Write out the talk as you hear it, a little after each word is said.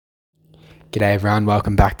G'day everyone,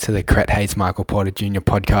 welcome back to the Cret Hates Michael Porter Jr.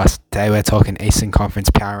 podcast. Today we're talking Eastern Conference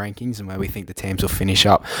power rankings and where we think the teams will finish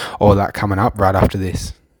up. All that coming up right after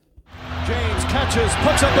this. James catches,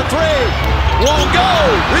 puts up the three. Won't go.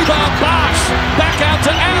 Rebound Bosch. Back out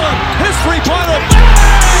to Allen. His three-pointer.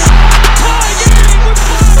 Bang! Tie game with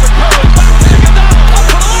Bosch. Back to Iguodala. Up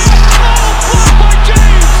for the layup. Oh, blocked by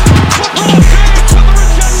James. LeBron James to the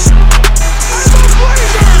rejection. And the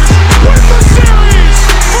Blazers win the series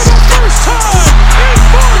for the first time in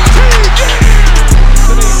 14 years.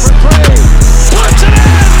 For three. Puts it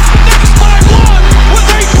in. Next by one with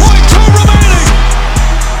 8.2 remaining.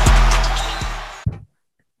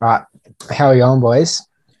 Right, how are you going, boys?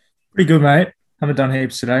 Pretty good, mate. Haven't done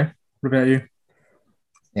heaps today. What about you?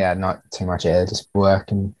 Yeah, not too much either, just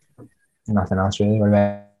work and nothing else really. What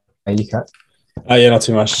about you, Kat? Yeah, not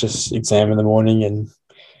too much. Just exam in the morning and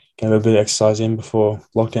get a bit of exercise in before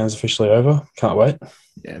lockdown's officially over. Can't wait.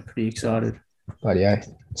 Yeah, pretty excited. Bloody yeah.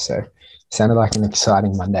 So, sounded like an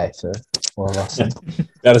exciting Monday for all of us.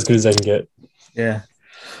 About as good as they can get. Yeah.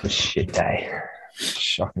 A shit day.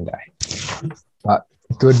 Shocking day. But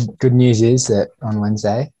good news is that on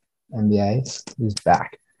Wednesday, NBA is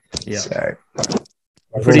back. Yeah. So,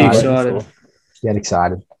 Pretty excited. get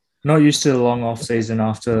excited. Not used to the long off season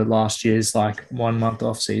after last year's 1 month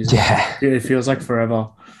off season. Yeah. It feels like forever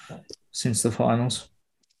since the finals.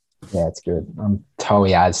 Yeah, it's good. I'm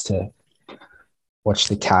totally as to watch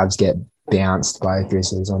the Cavs get bounced by the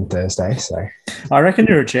Grizzlies on Thursday. So I reckon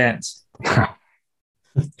you're a chance.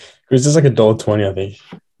 It's just like $1.20, I think.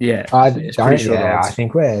 Yeah. I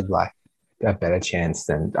think we're like a better chance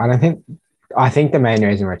than I think the main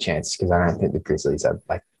reason we're a chance is because I don't think the Grizzlies are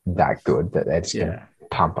like that good that they're just gonna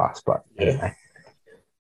pump us. But Yeah.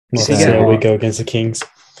 Not See how we go against the Kings.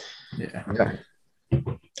 Yeah.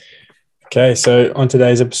 Okay, so on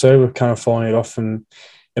today's episode, we're kind of following it off from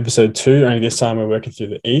episode 2. Only this time we're working through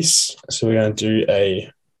the East. So we're going to do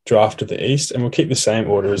a draft of the East, and we'll keep the same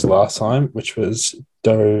order as last time, which was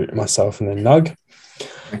Doe, myself, and then Nug.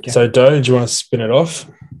 Okay. So Doe, do you want to spin it off?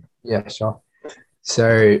 Yeah, sure.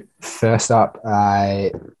 So first up,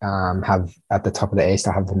 I have at the top of the East,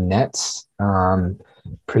 I have the Nets.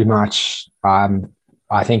 Pretty much,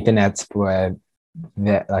 I think the Nets were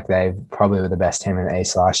they probably were the best team in the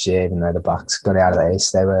East last year, even though the Bucks got out of the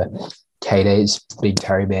East. They were KD's big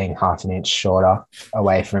toe being half an inch shorter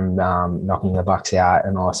away from knocking the Bucks out,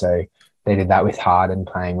 and also they did that with Harden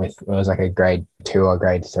playing with it was like a grade 2 or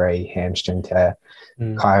grade 3 hamstring tear.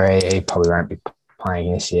 Kyrie, he probably won't be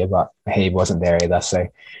playing this year, but he wasn't there either. So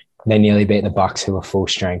they nearly beat the Bucks, who were full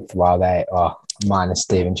strength, minus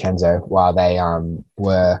DiVincenzo, while they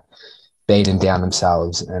were beaten down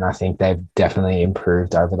themselves. And I think they've definitely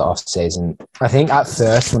improved over the off season. I think at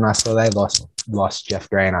first when I saw they lost Jeff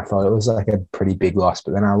Green, I thought it was like a pretty big loss.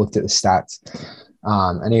 But then I looked at the stats,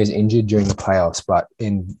 and he was injured during the playoffs, but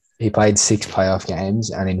he played 6 playoff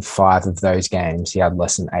games, and in 5 of those games, he had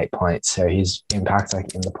less than 8 points. So his impact,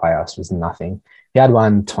 in the playoffs, was nothing. He had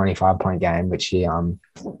one 25-point game, which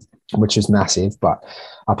was massive. But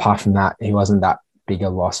apart from that, he wasn't that big a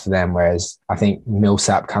loss for them. Whereas I think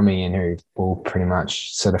Millsap coming in, who will pretty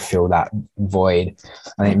much sort of fill that void.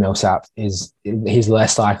 I think Millsap he's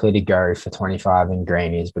less likely to go for 25 than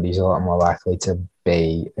Green is, but he's a lot more likely to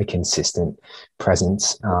be a consistent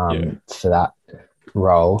presence for that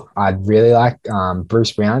role. I'd really like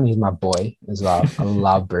Bruce Brown. He's my boy as well. I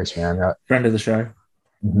love Bruce Brown. Friend of the show.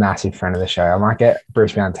 Massive friend of the show. I might get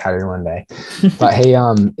Bruce Brown tattooed one day. But he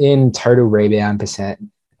in total rebound percentage,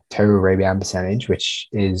 which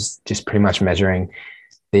is just pretty much measuring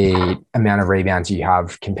the amount of rebounds you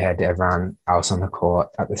have compared to everyone else on the court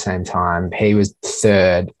at the same time. He was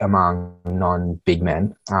 3rd among non-big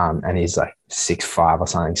men, and he's 6'5" or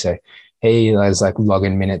something. So he was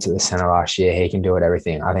logging minutes at the center last year. He can do it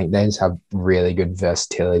everything. I think they just have really good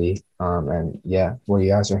versatility. And yeah, what do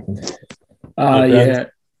you guys reckon?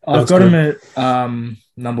 I've got him at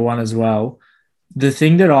number 1 as well. The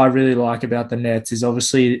thing that I really like about the Nets is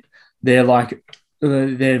obviously they're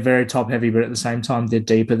very top heavy, but at the same time they're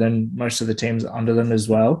deeper than most of the teams under them as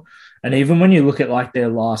well. And even when you look at their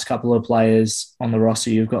last couple of players on the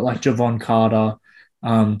roster, you've got Javon Carter,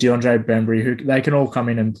 DeAndre Bembry, who they can all come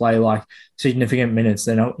in and play significant minutes.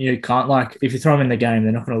 They're not, you can't if you throw them in the game,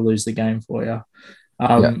 they're not going to lose the game for you.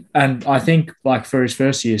 And I think for his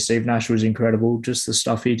first year, Steve Nash was incredible. Just the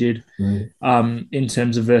stuff he did in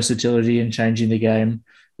terms of versatility and changing the game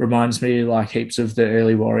reminds me heaps of the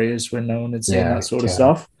early Warriors when no one had seen that sort of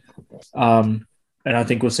stuff. And I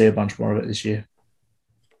think we'll see a bunch more of it this year.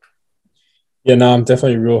 Yeah, no, I'm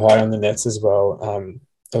definitely real high on the Nets as well.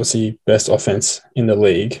 Obviously, best offense in the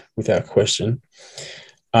league without question.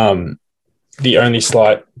 the only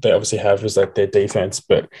slight they obviously have was like their defense,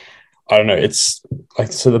 but I don't know. It's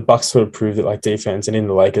like, so the Bucks sort of proved that like defense, and in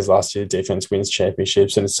the Lakers last year, defense wins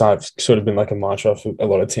championships, and it's sort of been like a mantra for a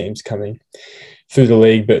lot of teams coming through the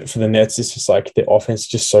league. But for the Nets, it's just like the offense is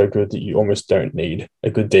just so good that you almost don't need a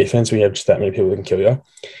good defense. We have just that many people that can kill you.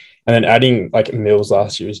 And then adding like Mills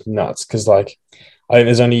last year was nuts because like I think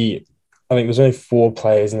there's only 4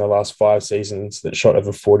 players in the last 5 seasons that shot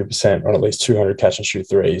over 40% on at least 200 catch and shoot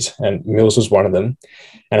threes, and Mills was one of them.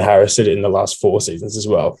 And Harris did it in the last 4 seasons as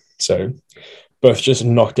well. So both just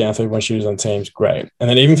knocked down 3-point shooters on teams, great. And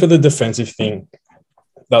then even for the defensive thing,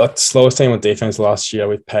 they're like the slowest team on defense last year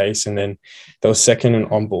with pace, and then they were second in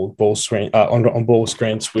on ball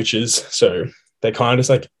screen switches. So they kind of just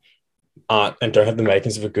like aren't and don't have the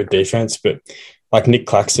makings of a good defense. But like Nick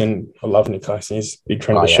Claxton, I love Nick Claxton. He's a big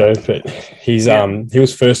friend of the show, but he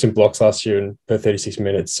was first in blocks last year in per 36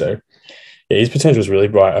 minutes. So yeah, his potential is really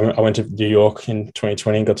bright. I went to New York in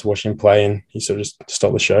 2020 and got to watch him play, and he sort of just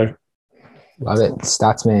stole the show. Love it.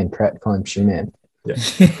 Stats man, Brett, call him shoe man. Yeah.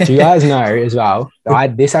 Do you guys know as well?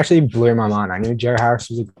 This actually blew my mind. I knew Joe Harris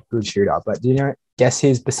was a good shooter, but do you know? Guess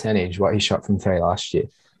his percentage, what he shot from 3 last year.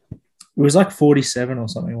 It was like 47 or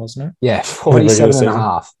something, wasn't it? Yeah,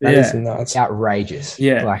 47.5. That is nuts. Outrageous.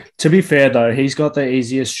 Yeah. Like, to be fair, though, he's got the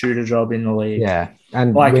easiest shooter job in the league. Yeah.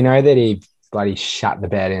 And like, we know that he bloody shut the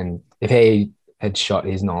bed in. If he had shot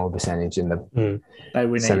his normal percentage in the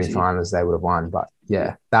semi-finals, they would have won. But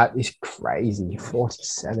yeah, that is crazy.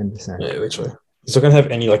 47%. Yeah, literally. He's not going to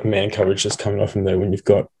have any like man coverage just coming off from there when you've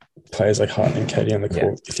got players like Hart and Katie on the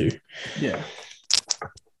court with you. Yeah.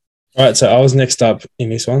 All right, so I was next up in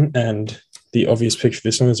this one, and the obvious pick for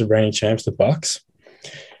this one is the reigning champs, the Bucks.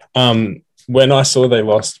 When I saw they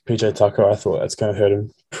lost PJ Tucker, I thought that's going to hurt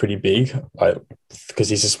him pretty big, because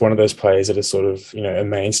he's just one of those players that is sort of, you know, a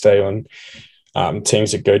mainstay on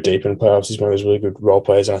teams that go deep in playoffs. He's one of those really good role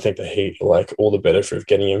players, and I think the Heat are like all the better for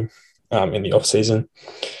getting him in the off season.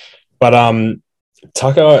 But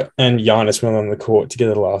Tucker and Giannis went on the court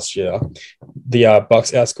together last year. The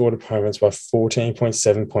Bucks outscored opponents by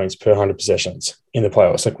 14.7 points per 100 possessions in the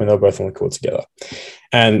playoffs, like when they were both on the court together.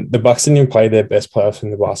 And the Bucks didn't even play their best playoff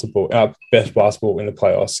in the best basketball in the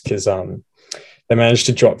playoffs, because they managed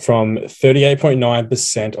to drop from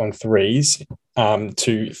 38.9% on threes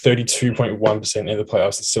to 32.1% in the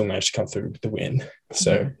playoffs and still managed to come through with the win.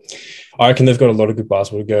 So I reckon they've got a lot of good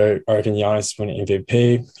basketball to go. I reckon Giannis is winning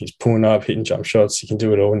MVP. He's pulling up, hitting jump shots. He can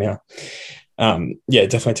do it all now.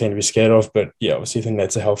 Definitely a team to be scared of. But yeah, obviously if the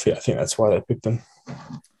Nets are healthy, I think that's why they picked them.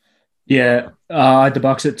 Yeah, I had the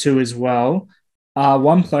Bucks at 2 as well.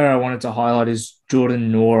 One player I wanted to highlight is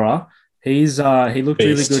Jordan Nora. He looked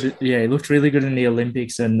Beast. really good. He looked really good in the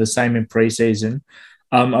Olympics, and the same in preseason.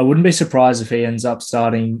 I wouldn't be surprised if he ends up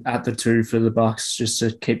starting at the 2 for the Bucks just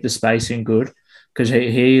to keep the spacing good, because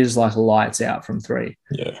he is like lights out from 3.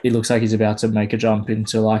 Yeah, he looks like he's about to make a jump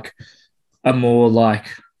into like a more like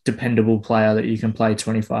dependable player that you can play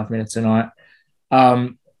 25 minutes a night.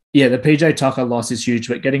 The PJ Tucker loss is huge,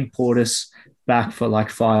 but getting Portis back for like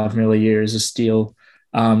 $5 million a year is a steal.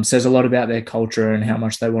 Says a lot about their culture and how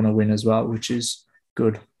much they want to win as well, which is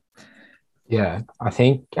good. Yeah, I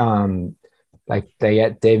think like they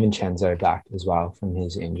get DiVincenzo back as well from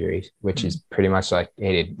his injury, which is pretty much like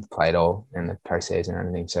he didn't play at all in the postseason or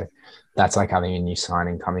anything. So that's like having a new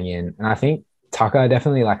signing coming in. And I think Tucker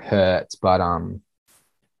definitely like hurts, but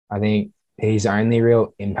I think his only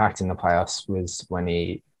real impact in the playoffs was when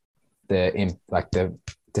the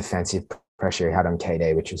defensive pressure he had on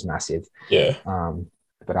KD, which was massive. Yeah.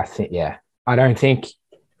 But I think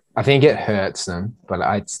I think it hurts them, but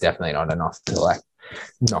it's definitely not enough to like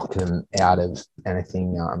knock them out of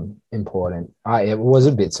anything important. It was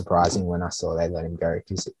a bit surprising when I saw they let him go,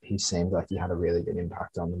 because he seemed like he had a really good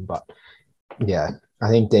impact on them. But yeah, I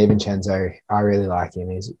think DiVincenzo, I really like him.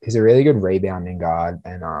 He's a really good rebounding guard,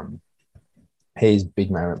 and he's a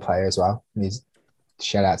big moment player as well. He's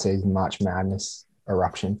shout out to his March Madness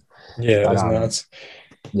eruption. Yeah, that's nuts.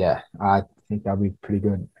 Yeah, I think that'll be pretty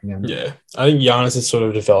good again. Yeah, I think Giannis is sort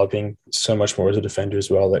of developing so much more as a defender as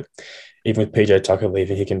well, that even with PJ Tucker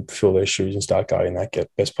leaving, he can fill those shoes and start guarding that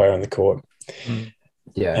best player on the court.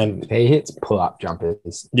 Yeah, and he hits pull-up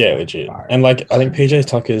jumpers. Yeah, legit. And like I think PJ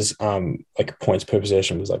Tucker's like points per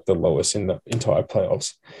possession was like the lowest in the entire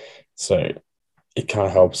playoffs. So it kind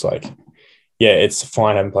of helps. Like, yeah, it's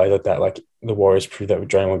fine having players like that. Like the Warriors proved that with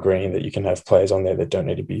Draymond Green, that you can have players on there that don't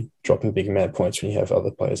need to be dropping big amount of points when you have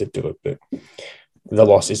other players that do it. But the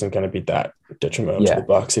loss isn't going to be that detrimental to the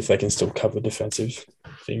Bucks if they can still cover defensive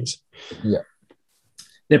things. Yeah,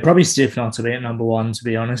 they're probably stiff not to be at number 1, to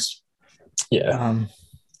be honest. Yeah.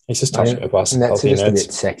 He's just I tough to think go past Nets are healthy just a bit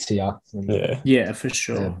Nets. sexier. Yeah, for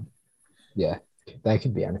sure. Yeah, they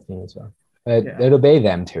could be anything as well. Yeah. It'll be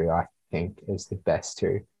them two, I think, is the best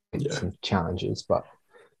two. Yeah. Some challenges, but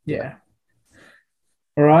Yeah.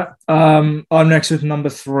 All right. I'm next with number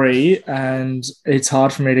 3, and it's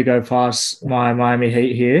hard for me to go past my Miami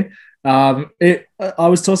Heat here. I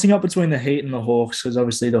was tossing up between the Heat and the Hawks because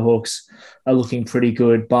obviously the Hawks are looking pretty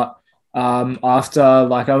good. But after,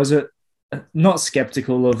 like, I was not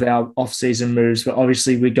skeptical of our off-season moves, but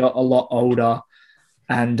obviously we got a lot older,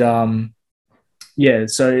 and yeah,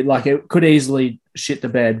 so like it could easily shit the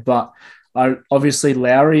bed, but obviously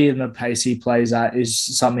Lowry and the pace he plays at is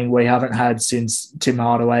something we haven't had since Tim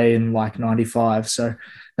Hardaway in like '95. So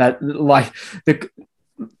that like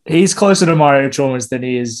he's closer to Mario Chalmers than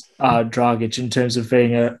he is Dragic in terms of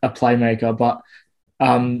being a playmaker, but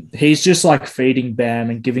he's just like feeding Bam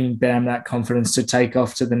and giving Bam that confidence to take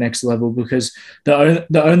off to the next level, because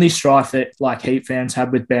the only strife that like Heat fans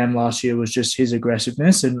had with Bam last year was just his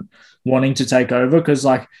aggressiveness and wanting to take over, because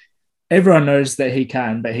like everyone knows that he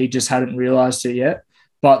can, but he just hadn't realized it yet.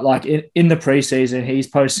 But like in the preseason, he's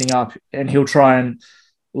posting up and he'll try and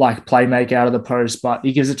like play make out of the post, but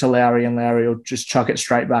he gives it to Lowry and Lowry will just chuck it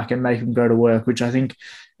straight back and make him go to work, which I think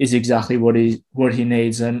is exactly what he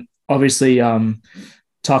needs. And obviously,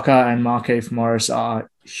 Tucker and Markieff Morris are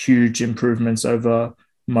huge improvements over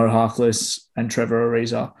Mo Harkless and Trevor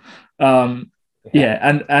Ariza.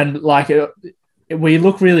 And like we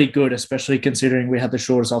look really good, especially considering we had the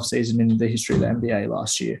shortest offseason in the history of the NBA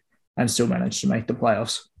last year and still managed to make the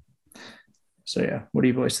playoffs. So yeah, what do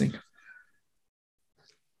you boys think?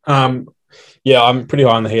 Yeah, I'm pretty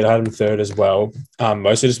high on the Heat. I had them third as well.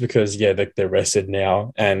 Mostly just because, they're rested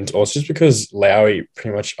now. And also just because Lowry,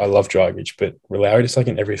 pretty much, I love Dragic, but Lowry just like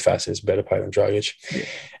in every facet is a better player than Dragic. Yeah.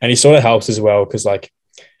 And he sort of helps as well because like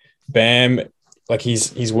Bam, like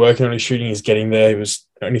he's working on his shooting, he's getting there. He was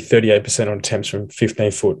only 38% on attempts from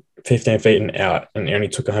 15 feet and out, and he only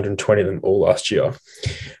took 120 of them all last year.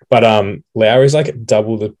 But Lowry's like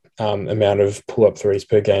double the amount of pull-up threes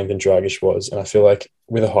per game than Dragic was. And I feel like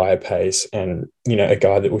with a higher pace and, a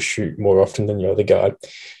guy that will shoot more often than your other guy,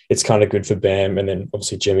 it's kind of good for Bam and then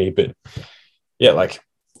obviously Jimmy. But yeah, like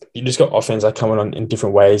you just got offense like coming on in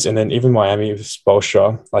different ways. And then even Miami with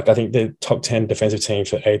Spoelstra, like I think they're top 10 defensive team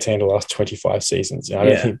for 18 of the last 25 seasons. And I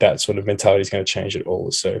don't think that sort of mentality is going to change at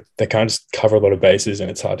all. So they kind of just cover a lot of bases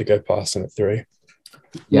and it's hard to go past them at 3.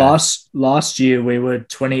 Yeah. Last year we were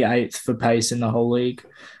 28th for pace in the whole league.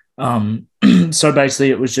 So basically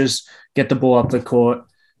it was just get the ball up the court.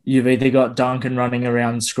 You've either got Duncan running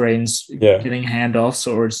around screens, getting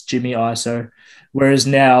handoffs, or it's Jimmy ISO. Whereas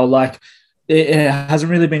now, like, it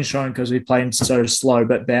hasn't really been shown because we played so slow,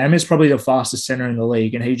 but Bam is probably the fastest center in the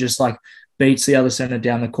league, and he just, like, beats the other center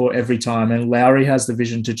down the court every time. And Lowry has the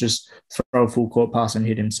vision to just throw a full court pass and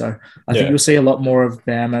hit him. So I think you'll see a lot more of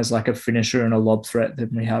Bam as, like, a finisher and a lob threat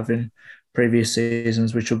than we have in previous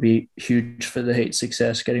seasons, which will be huge for the Heat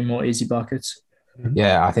success, getting more easy buckets.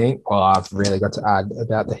 Yeah, I think what I've really got to add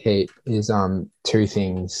about the Heat is two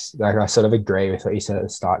things. Like I sort of agree with what you said at the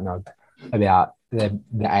start, Nog, about the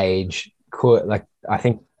age. Like I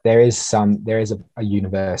think there is a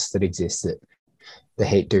universe that exists that the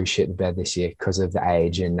Heat do shit in bed this year because of the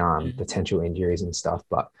age and potential injuries and stuff.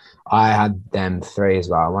 But I had them 3 as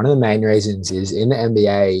well. One of the main reasons is in the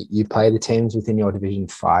NBA, you play the teams within your division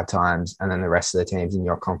 5 times, and then the rest of the teams in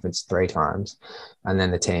your conference 3 times, and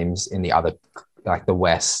then the teams in the other, like the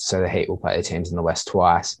West. So the Heat will play the teams in the West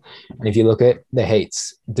twice. And if you look at the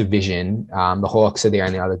Heat's division, the Hawks are the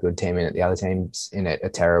only other good team in it. The other teams in it are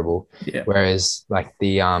terrible. Yeah. Whereas like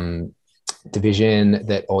the division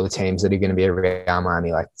that all the teams that are going to be around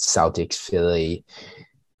Miami, like Celtics, Philly,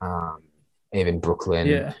 even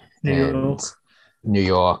Brooklyn, New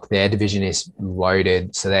York, their division is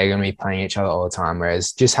loaded, so they're going to be playing each other all the time.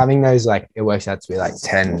 Whereas just having those, like, it works out to be like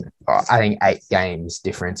 10, I think 8 games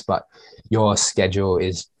difference, but your schedule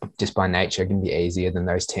is just by nature going to be easier than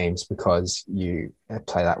those teams because you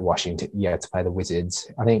play that Washington, you have to play the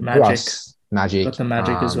Wizards. I think Magic, got the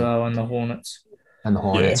Magic as well, and the Hornets. And the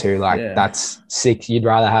Hornets too. That's 6. You'd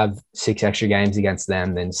rather have 6 extra games against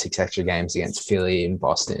them than 6 extra games against Philly and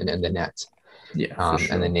Boston and the Nets. Yeah,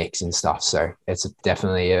 sure. And the Knicks and stuff. So it's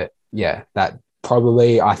definitely that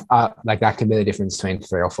probably I like that could be the difference between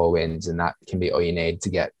 3 or 4 wins, and that can be all you need to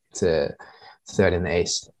get to 3rd in the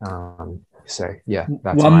East. So yeah,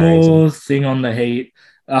 that's one more thing on the Heat.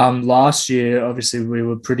 Last year, obviously, we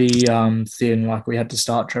were pretty thin. Like we had to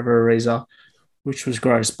start Trevor Ariza, which was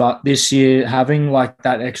gross. But this year, having like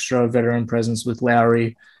that extra veteran presence with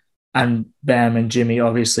Lowry and Bam and Jimmy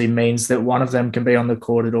obviously means that one of them can be on the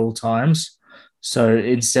court at all times. So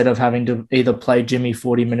instead of having to either play Jimmy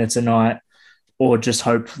 40 minutes a night or just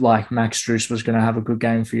hope like Max Struess was going to have a good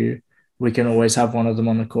game for you, we can always have one of them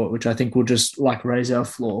on the court, which I think will just like raise our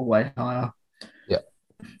floor way higher.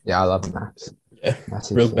 Yeah, I love Max. Yeah,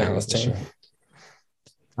 Massive real fan balanced for team.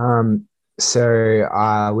 sure.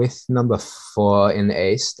 So with number 4 in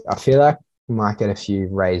the East, I feel like we might get a few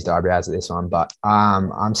raised eyebrows at this one, but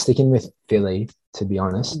I'm sticking with Philly, to be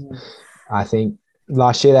honest. I think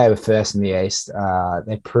last year they were first in the East.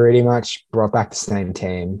 They pretty much brought back the same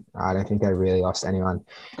team. I don't think they really lost anyone.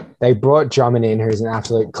 They brought Drummond in, who's an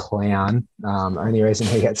absolute clown. Only reason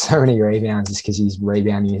he gets so many rebounds is because he's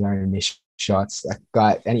rebounding his own missed shots. That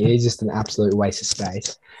guy, and he's just an absolute waste of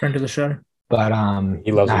space. Friend of the show. But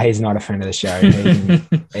He loves it. he's not a friend of the show.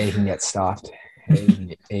 He can get stuffed.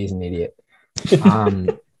 He's an idiot.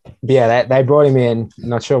 But yeah, they brought him in.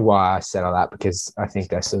 Not sure why I said all that, because I think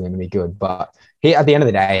they're still going to be good. But at the end of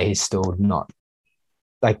the day, he's still not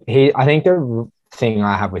like I think the thing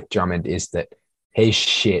I have with Drummond is that he's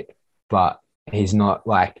shit, but he's not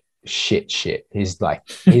like shit. He's not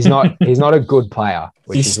a good player.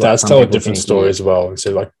 His stats tell a different story as well. And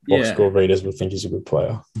so like box score readers would think he's a good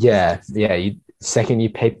player. Yeah. You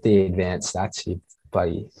peep the advanced stats, you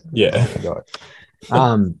bloody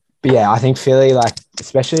But yeah, I think Philly, like,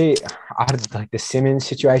 especially like the Simmons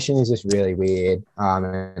situation is just really weird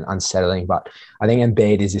and unsettling. But I think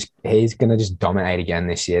Embiid he's going to just dominate again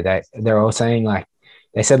this year. They're all saying, like,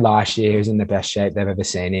 they said last year he was in the best shape they've ever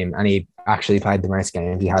seen him, and he actually played the most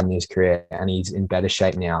games he had in his career, and he's in better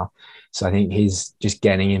shape now. So I think he's just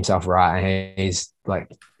getting himself right, and he's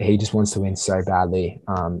like, he just wants to win so badly.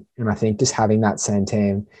 And I think just having that same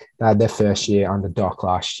team, they had their first year under Doc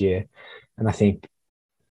last year, and I think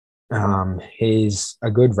he's a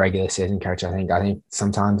good regular season coach. I think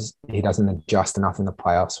sometimes he doesn't adjust enough in the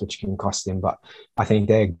playoffs, which can cost him, but I think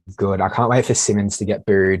they're good. I can't wait for Simmons to get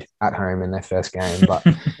booed at home in their first game, but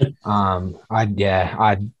I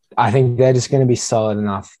think they're just going to be solid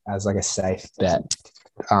enough as like a safe bet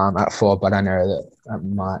at 4, but I know that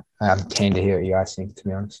I'm keen to hear what you guys think, to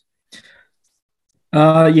be honest.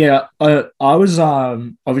 I was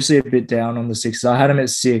obviously a bit down on the Sixers. I had him at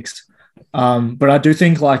 6. But I do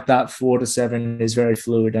think like that 4 to 7 is very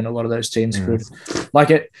fluid, and a lot of those teams could like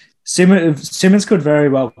it. Simmons could very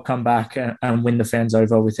well come back and win the fans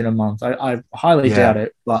over within a month. I highly doubt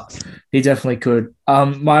it, but he definitely could.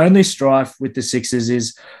 My only strife with the Sixers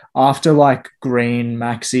is after like Green,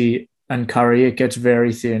 Maxey, and Curry, it gets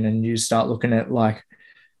very thin, and you start looking at like,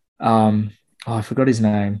 I forgot his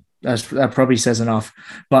name. That probably says enough,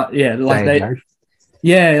 but yeah, like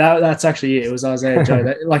that's actually it. It was Isaiah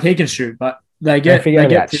Joe. Like he can shoot, but they get pretty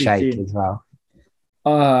Shake thin as well.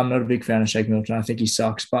 I'm not a big fan of Shake Milton. I think he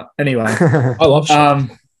sucks. But anyway, I love Shake.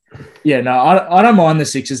 I don't mind the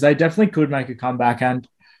Sixers. They definitely could make a comeback, and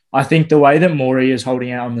I think the way that Morey is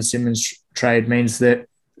holding out on the Simmons trade means that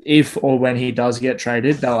if or when he does get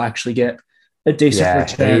traded, they'll actually get a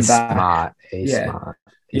decent return he's back. Smart. He's smart.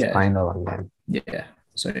 He's playing the long game. Yeah.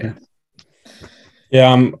 So yeah.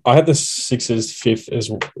 Yeah, I had the Sixers 5th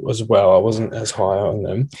as well. I wasn't as high on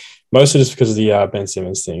them, mostly just because of the Ben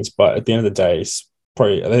Simmons things. But at the end of the day,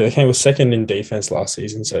 they came with 2nd in defense last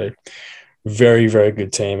season, so very, very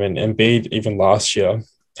good team. And Embiid, even last year,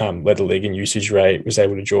 led the league in usage rate, was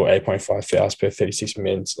able to draw 8.5 fouls per 36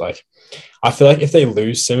 minutes. Like, I feel like if they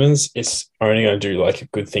lose Simmons, it's only going to do like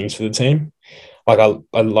good things for the team. Like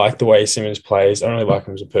I like the way Simmons plays. I don't really like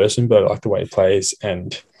him as a person, but I like the way he plays.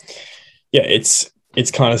 And yeah, it's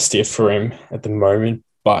kind of stiff for him at the moment,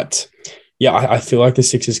 but yeah, I feel like the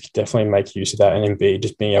Sixers could definitely make use of that, and Embiid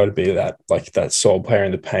just being able to be that sole player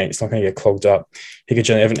in the paint. It's not going to get clogged up. He could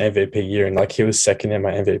generally have an MVP year, and like he was 2nd in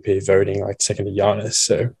my MVP voting, like 2nd to Giannis.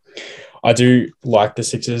 So I do like the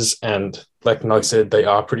Sixers, and like Nog said, they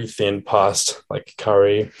are pretty thin past like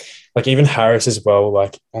Curry, like even Harris as well.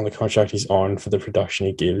 Like on the contract he's on for the production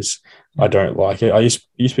he gives, I don't like it. I used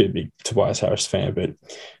to be a big Tobias Harris fan, but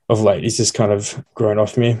of late he's just kind of grown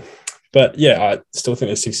off me. But yeah, I still think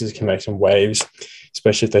the Sixers can make some waves,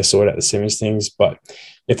 especially if they sort out the Simmons things. But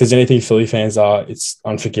if there's anything Philly fans are, it's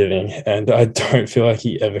unforgiving. And I don't feel like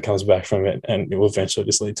he ever comes back from it, and it will eventually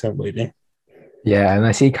just lead to him leaving. Yeah,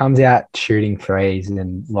 unless he comes out shooting threes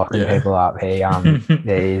and locking people up,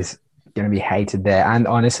 he's going to be hated there. And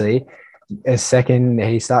honestly, the second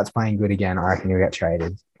he starts playing good again, I reckon he'll get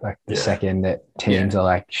traded. Like the second that teams are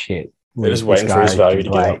like, shit. They're just waiting for his value to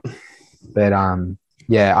get up. But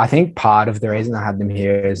I think part of the reason I had them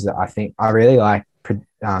here is that I think I really like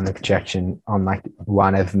the projection on like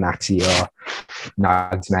one of Maxey or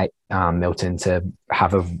Nug's mate Milton to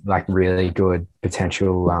have a like really good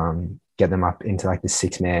potential get them up into like the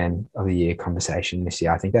 6-man of the year conversation this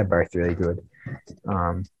year. I think they're both really good.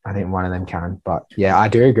 I think one of them can, but yeah, I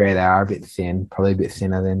do agree they are a bit thin, probably a bit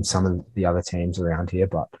thinner than some of the other teams around here.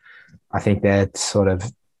 But I think they're sort of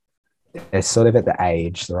at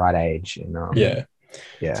the right age, and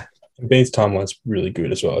Yeah. Embiid's timeline's really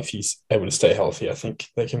good as well. If he's able to stay healthy, I think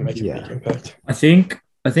they can make a big impact. I think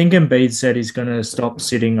Embiid said he's going to stop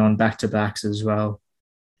sitting on back-to-backs as well.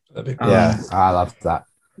 I love that.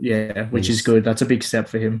 Yeah, which is good. That's a big step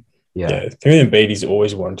for him. Yeah. I think Embiid, he's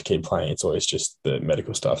always wanted to keep playing. It's always just the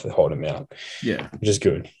medical stuff that hold him out. Yeah. Which is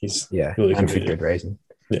good. He's really and for good reason.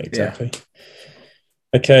 Yeah, exactly.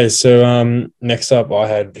 Yeah. Okay, so next up I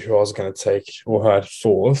had who I was going to take, or I had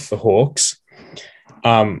fourth, the Hawks.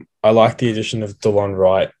 I like the addition of DeLon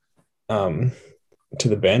Wright to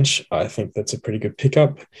the bench. I think that's a pretty good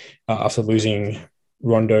pickup. After losing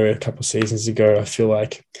Rondo a couple of seasons ago, I feel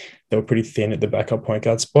like they were pretty thin at the backup point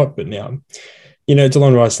guard spot. But now,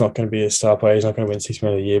 DeLon Wright's not going to be a star player. He's not going to win 6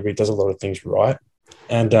 Man of the year, but he does a lot of things right.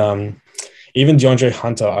 And even DeAndre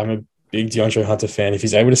Hunter, I'm a big DeAndre Hunter fan. If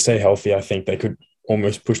he's able to stay healthy, I think they could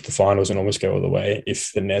almost push the finals and almost go all the way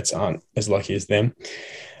if the Nets aren't as lucky as them.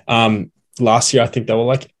 Last year, I think they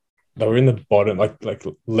were in the bottom, like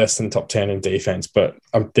less than top 10 in defense, but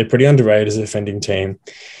they're pretty underrated as a defending team.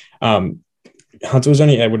 Hunter was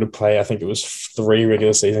only able to play, I think it was 3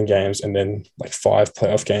 regular season games and then like 5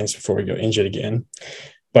 playoff games before he got injured again.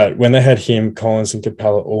 But when they had him, Collins, and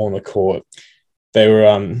Capella all on the court, they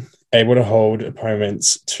were able to hold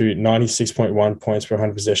opponents to 96.1 points per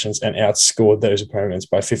 100 possessions and outscored those opponents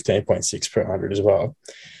by 15.6 per 100 as well.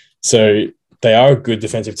 So they are a good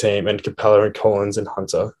defensive team, and Capella and Collins and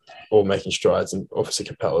Hunter all making strides. And obviously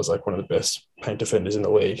Capella is like one of the best paint defenders in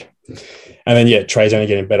the league. And then, Trey's only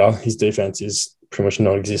getting better. His defense is pretty much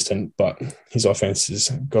non-existent, but his offense has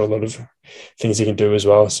got a lot of things he can do as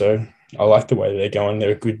well. So I like the way they're going.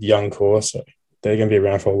 They're a good young core, so they're going to be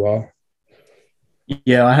around for a while.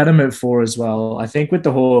 Yeah, I had them at 4 as well. I think with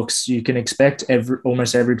the Hawks, you can expect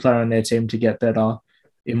almost every player on their team to get better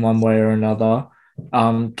in one way or another.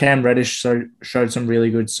 Cam Reddish showed some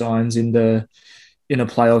really good signs in the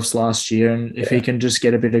playoffs last year, and if he can just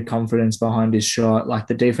get a bit of confidence behind his shot, like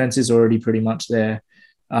the defense is already pretty much there.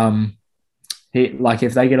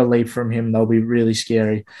 If they get a leap from him, they'll be really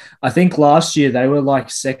scary. I think last year they were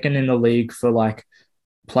like second in the league for like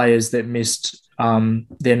players that missed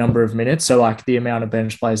their number of minutes, so like the amount of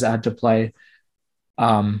bench players that had to play.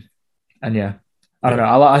 I don't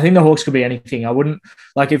know. I think the Hawks could be anything. I wouldn't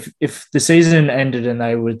like if the season ended and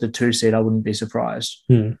they were the 2 seed, I wouldn't be surprised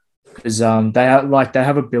because they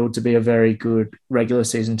have a build to be a very good regular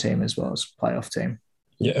season team as well as playoff team.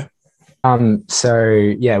 Yeah. With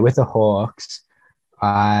the Hawks,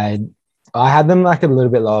 I had them like a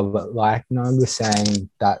little bit lower, but like Noam was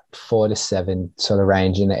saying, that 4 to 7 sort of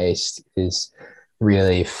range in the East is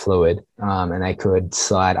really fluid, and they could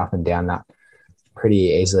slide up and down that pretty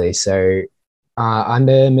easily. So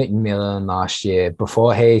under McMillan last year,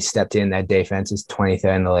 before he stepped in, their defense was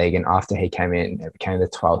 23rd in the league, and after he came in, it became the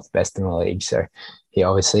 12th best in the league. So he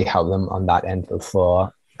obviously helped them on that end of the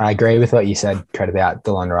floor. I agree with what you said, Cred, about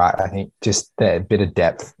DeLon Wright. I think just the bit of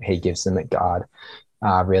depth he gives them at guard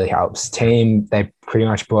really helps. Team, they pretty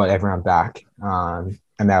much brought everyone back, and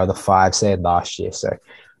they were the 5 seed last year. So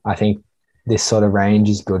I think this sort of range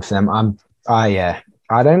is good for them.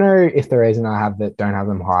 I don't know if the reason I don't have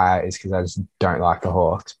them higher is because I just don't like the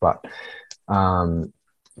Hawks, but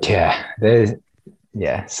there's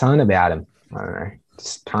something about them. I don't know,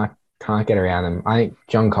 just can't get around them. I think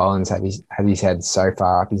John Collins had his head so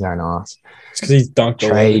far up his own ass. It's because he's dunked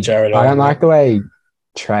all over Jared. I don't like the way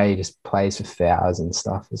Trey just plays for fouls and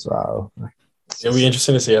stuff as well. It'll be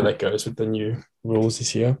interesting to see how that goes with the new rules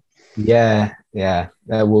this year. Yeah,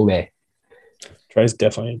 that will be. Trey's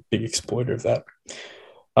definitely a big exploiter of that.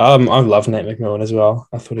 I love Nate McMillan as well.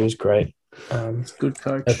 I thought he was great. Good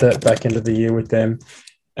coach. At the back end of the year with them.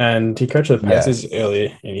 And he coached the Pacers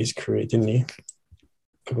earlier in his career, didn't he?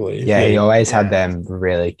 I believe. Yeah, he always had them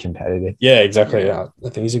really competitive. Yeah, exactly. Yeah. I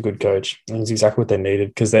think he's a good coach. And he's exactly what they needed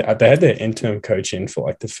because they had their interim coach in for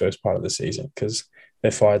like the first part of the season because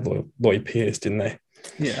they fired Lloyd Pierce, didn't they?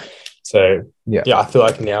 Yeah. So, I feel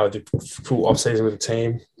like now with the full offseason with the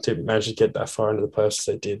team to manage to get that far into the playoffs as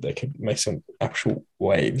they did, they could make some actual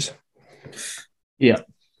waves. Yeah.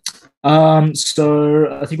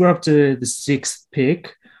 So I think we're up to the 6th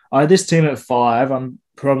pick. I had this team at 5. I'm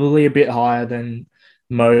probably a bit higher than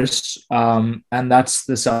most, and that's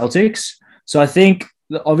the Celtics. So I think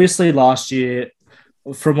obviously last year,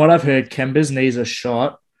 from what I've heard, Kemba's knees are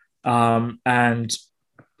shot, and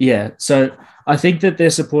Yeah, so I think that their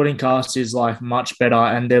supporting cast is like much better,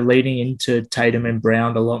 and they're leading into Tatum and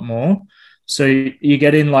Brown a lot more. So you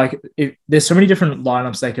get in like there's so many different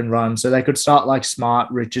lineups they can run. So they could start like Smart,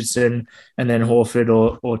 Richardson, and then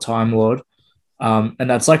Horford or Time Lord. And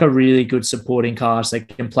that's like a really good supporting cast. They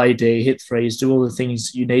can play D, hit threes, do all the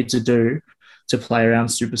things you need to do to play around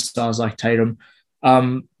superstars like Tatum.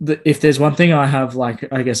 If there's one thing I have,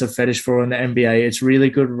 like, I guess, a fetish for in the NBA, it's really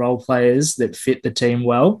good role players that fit the team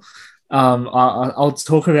well. I'll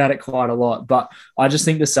talk about it quite a lot, but I just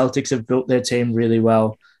think the Celtics have built their team really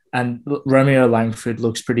well. And Romeo Langford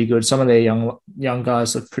looks pretty good. Some of their young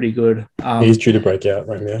guys look pretty good. He's due to break out,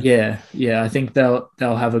 Romeo. Yeah. I think they'll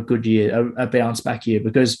have a good year, a bounce back year,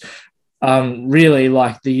 because really,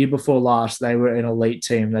 like the year before last, they were an elite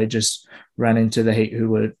team. They just ran into the Heat, who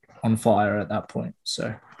were on fire at that point.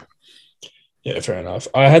 So yeah, fair enough.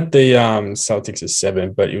 I had the Celtics at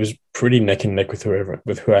 7, but it was pretty neck and neck with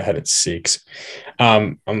who I had at 6.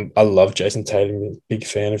 I love Jason Tatum, big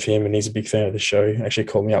fan of him, and he's a big fan of the show. He actually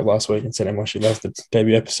called me up last week and said how much he loves the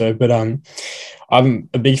debut episode. But I'm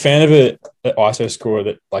a big fan of an ISO scorer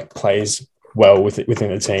that like plays well within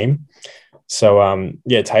the team. So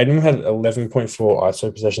Tatum had 11.4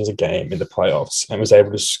 ISO possessions a game in the playoffs and was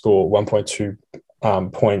able to score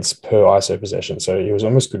 1.2 points per ISO possession. So he was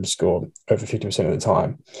almost good to score over 50% of the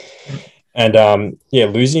time. And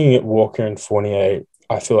losing Walker and Fournier,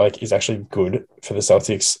 I feel like is actually good for the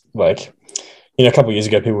Celtics. Like, a couple of years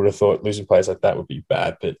ago, people would have thought losing players like that would be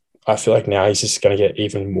bad, but I feel like now he's just going to get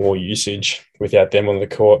even more usage without them on the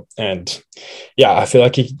court. And I feel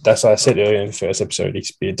like that's what I said earlier in the first episode, he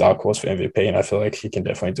could be a dark horse for MVP, and I feel like he can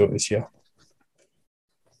definitely do it this year.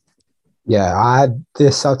 Yeah, I had the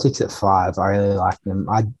Celtics at 5. I really like them.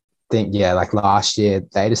 I think, like last year,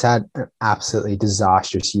 they just had an absolutely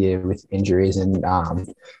disastrous year with injuries and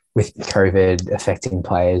with COVID affecting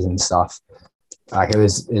players and stuff. Like it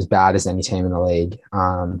was as bad as any team in the league.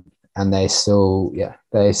 And they still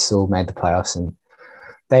made the playoffs. And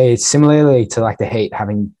they, similarly to like the Heat,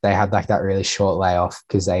 they had like that really short layoff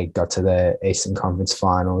because they got to the Eastern Conference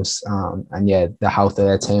Finals. The health of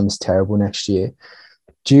their team is terrible next year.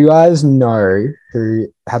 Do you guys know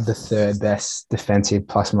who had the 3rd best defensive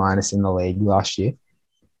plus minus in the league last year?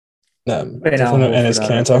 Definitely Enes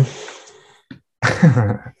Kanter.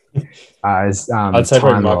 I'd say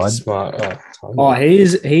probably Marcus Smart. He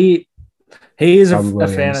is a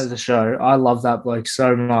fan of the show. I love that bloke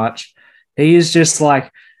so much. He is just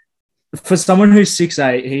like, for someone who's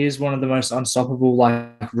 6'8", he is one of the most unstoppable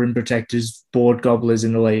like rim protectors, board gobblers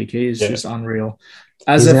in the league. He is just unreal.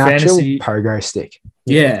 As He's a fantasy pogo stick.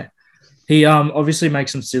 Yeah. He obviously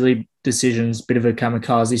makes some silly decisions, bit of a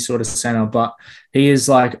kamikaze sort of center, but he is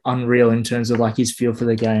like unreal in terms of like his feel for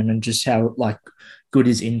the game and just how like good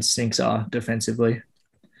his instincts are defensively.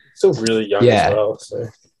 Still really young as well, so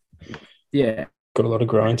got a lot of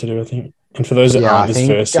growing to do, I think. And for those that aren't this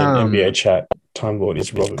first in NBA chat, Time Lord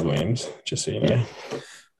is Robert Williams, just so you know.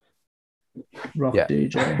 Rock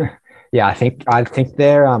DJ. I think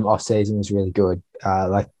their off season was really good.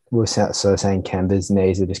 Like we were sort of saying, Kemba's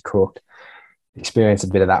knees are just cooked. Experienced a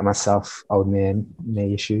bit of that myself, old man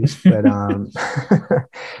knee issues. But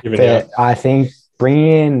I think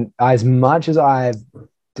bringing in, as much as I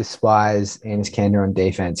despise Enes Kanter on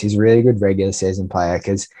defense, he's a really good regular season player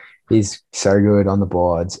because he's so good on the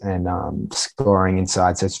boards and scoring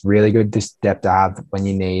inside. So it's really good this depth to have when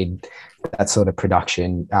you need that sort of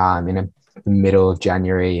production in the middle of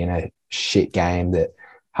January in a shit game that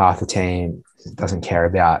half the team doesn't care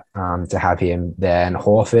about, to have him there. And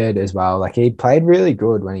Horford as well. Like he played really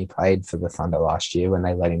good when he played for the Thunder last year when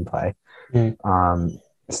they let him play.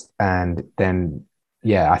 And then,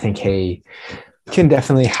 I think he can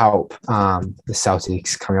definitely help the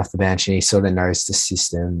Celtics coming off the bench, and he sort of knows the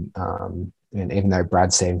system. And even though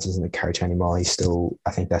Brad Stevens isn't the coach anymore,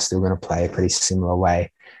 I think they're still going to play a pretty similar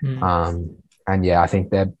way. I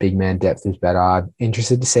think their big man depth is better. I'm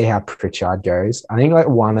interested to see how Pritchard goes. I think like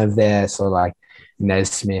one of their sort of like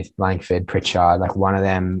Nesmith, Langford, Pritchard, like one of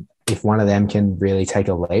them, if one of them can really take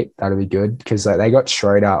a leap, that'll be good because like they got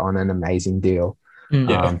Schroeder on an amazing deal.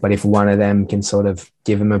 But if one of them can sort of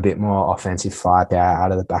give them a bit more offensive firepower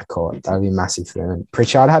out of the backcourt, that'll be massive for them. And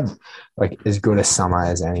Pritchard had like as good a summer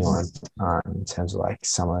as anyone in terms of like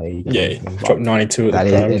summer league. He dropped 92 at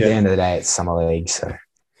the end of the day, it's summer league. So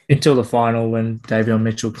until the final when Davion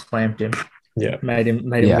Mitchell clamped him. Yeah. Made him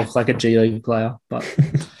look like a G League player, but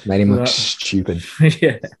made him look stupid.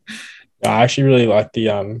 Yeah. I actually really like the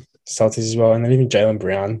Celtics as well. And then even Jaylen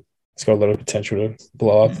Brown It's got a lot of potential to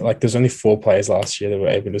blow up. Like, there's only 4 players last year that were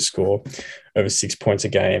able to score over 6 points a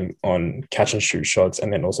game on catch and shoot shots,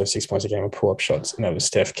 and then also 6 points a game on pull-up shots. And that was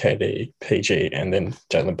Steph, KD, PG, and then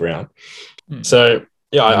Jaylen Brown. So,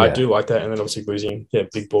 yeah, I do like that. And then obviously losing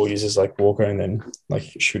big ball users like Walker, and then like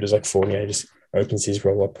shooters like Fournier just opens his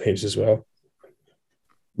roll-up heaps as well.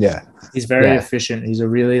 Yeah. He's very efficient. He's a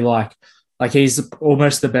really he's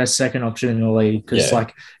almost the best second option in the league because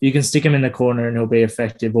you can stick him in the corner and he'll be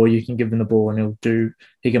effective, or you can give him the ball and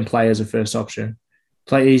he can play as a first option.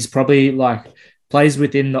 He's probably plays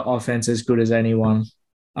within the offense as good as anyone.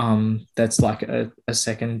 That's like a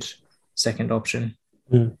second option.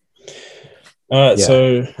 All right,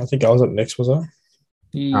 so I think I was up next, was I?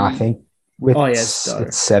 I think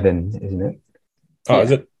it's 7, isn't it? Oh,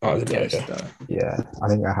 is it? Oh, is it? Yeah, I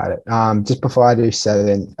think I had it. Just before I do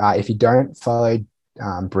 7, if you don't follow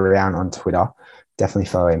Brown on Twitter, definitely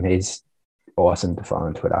follow him. He's awesome to follow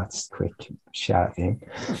on Twitter. Just a quick shout out to him.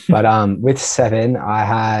 But with 7, I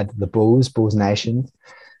had the Bulls Nation.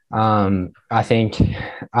 I think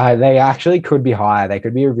they actually could be higher. They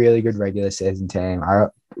could be a really good regular season team. I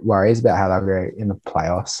worry about how they'll go in the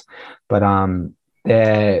playoffs, but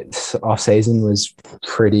their off season was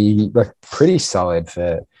pretty solid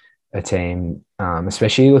for a team.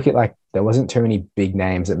 Especially look at there wasn't too many big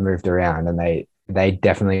names that moved around, and they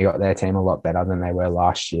definitely got their team a lot better than they were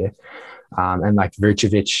last year. And like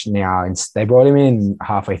Vucevic now, they brought him in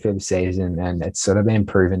halfway through the season, and it's sort of been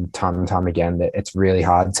proven time and time again that it's really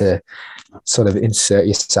hard to sort of insert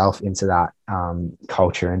yourself into that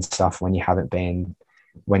culture and stuff when you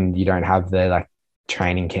don't have the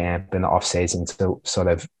training camp and the off season to sort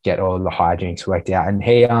of get all the hijinks worked out. And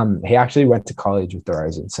he actually went to college with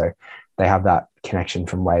DeRozan, so they have that connection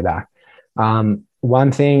from way back.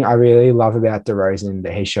 One thing I really love about DeRozan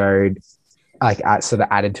that he showed sort of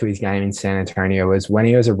added to his game in San Antonio was when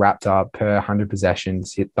he was a Raptor per 100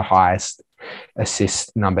 possessions, hit the highest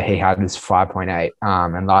assist number he had was 5.8.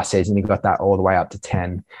 And last season he got that all the way up to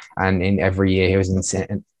 10. And in every year he was in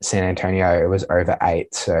San Antonio, it was over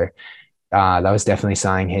 8. So that was definitely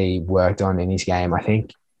something he worked on in his game. I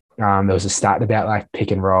think there was a stat about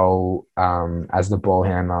pick and roll as the ball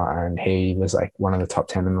handler, and he was one of the top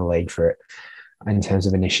 10 in the league for it in terms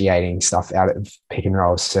of initiating stuff out of pick and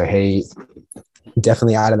rolls. So he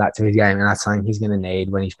definitely added that to his game, and that's something he's going to need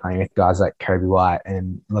when he's playing with guys like Kobe White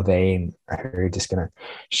and Levine, who are just going to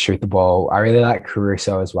shoot the ball. I really like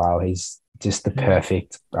Caruso as well. He's just the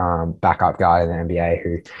perfect backup guy in the NBA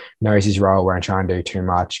who knows his role, won't try and do too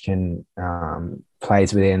much, can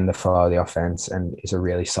plays within the flow of the offense, and is a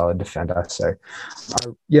really solid defender. So,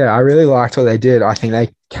 I really liked what they did. I think they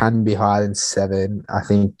can be higher than 7. I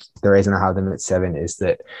think the reason I have them at 7 is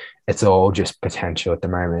that it's all just potential at the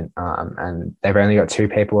moment. And they've only got 2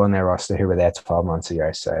 people on their roster who were there 12 months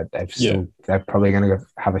ago. So they're probably going to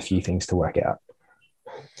have a few things to work out.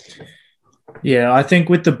 Yeah, I think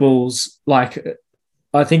with the Bulls,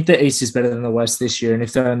 I think the East is better than the West this year. And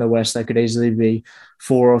if they're in the West, they could easily be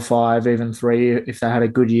 4 or 5, even 3 if they had a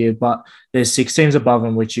good year. But there's 6 teams above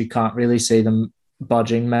them, which you can't really see them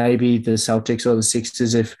budging. Maybe the Celtics or the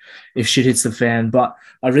Sixers if shit hits the fan. But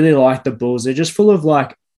I really like the Bulls. They're just full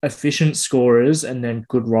of efficient scorers and then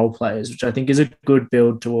good role players, which I think is a good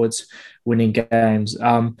build towards winning games.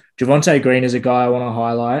 Javonte Green is a guy I want to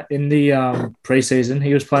highlight. In the preseason,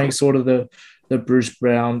 he was playing sort of the Bruce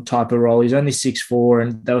Brown type of role. He's only 6'4",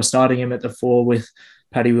 and they were starting him at the 4 with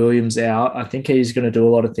Patty Williams out. I think he's going to do a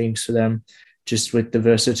lot of things for them just with the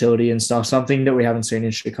versatility and stuff, something that we haven't seen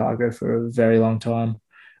in Chicago for a very long time.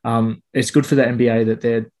 It's good for the NBA that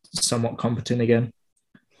they're somewhat competent again.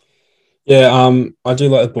 Yeah, I do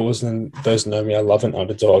like the Bulls, and those who know me, I love an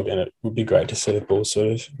underdog, and it would be great to see the Bulls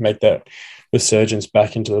sort of make that resurgence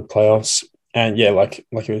back into the playoffs. And yeah, like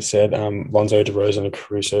you said, Lonzo, DeRozan, and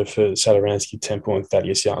Caruso for Satoransky, Temple, and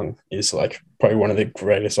Thaddeus Young is probably one of the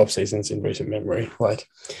greatest off seasons in recent memory.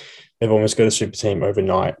 They've almost got a super team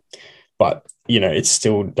overnight, but it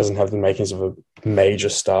still doesn't have the makings of a major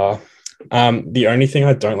star. The only thing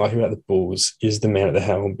I don't like about the Bulls is the man at the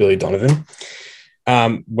helm, Billy Donovan.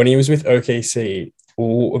 When he was with OKC,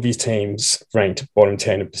 all of his teams ranked bottom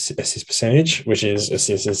 10 assist percentage, which is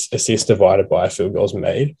assists divided by field goals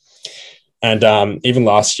made. And even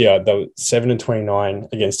last year, they were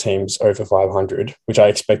 7-29 against teams over 500, which I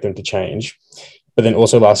expect them to change. But then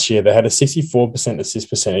also last year, they had a 64% assist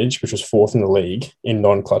percentage, which was 4th in the league in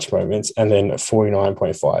non-clutch moments, and then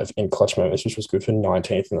 49.5 in clutch moments, which was good for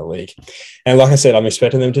 19th in the league. And like I said, I'm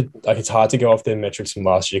expecting them to, it's hard to go off their metrics from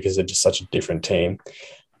last year because they're just such a different team.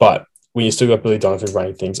 But when you still got Billy Donovan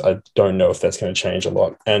running things, I don't know if that's going to change a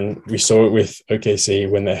lot. And we saw it with OKC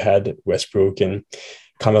when they had Westbrook and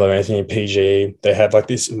Carmelo Anthony, PG, they had like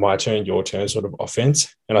this my turn, your turn sort of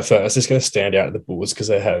offense. And I thought that's just going to stand out at the Bulls because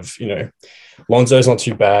they have, Lonzo's not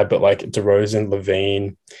too bad, but like DeRozan,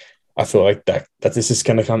 Levine, I feel like that this is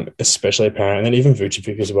going to come especially apparent. And then even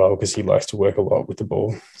Vucevic as well, because he likes to work a lot with the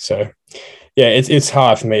ball. So, yeah, it's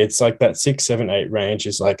hard for me. It's like that 6, 7, 8 range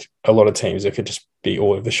is like a lot of teams that could just be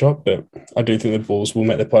all over the shop. But I do think the Bulls will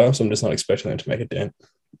make the playoffs. I'm just not expecting them to make a dent.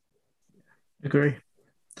 Agree.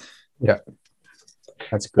 Yeah.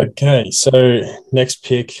 That's good. Okay, so next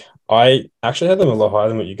pick, I actually had them a lot higher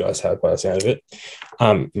than what you guys had by the sound of it,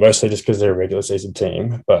 mostly just because they're a regular season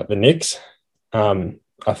team. But the Knicks, I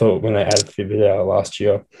thought when they added Thibodeau last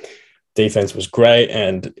year, defense was great.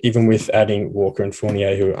 And even with adding Walker and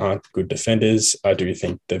Fournier, who aren't good defenders, I do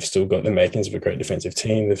think they've still got the makings of a great defensive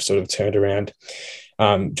team. They've sort of turned around.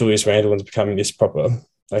 Julius Randle is becoming this proper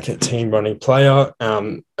like a team running player.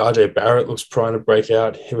 RJ Barrett looks primed to break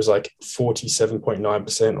out. He was like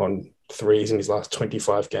 47.9% on threes in his last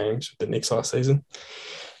 25 games with the Knicks last season.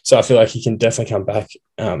 So I feel like he can definitely come back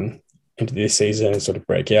into this season and sort of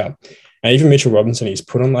break out. And even Mitchell Robinson, he's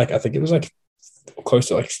put on like, I think it was like close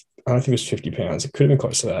to like, I don't think it was 50 pounds. It could have been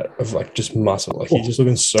close to that of like just muscle. Like he's just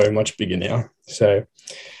looking so much bigger now. So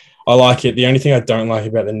I like it. The only thing I don't like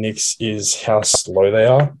about the Knicks is how slow they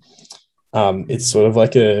are. It's sort of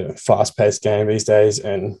like a fast-paced game these days,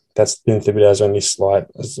 and that's been Thibodeau's only slight,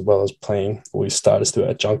 as well as playing all his starters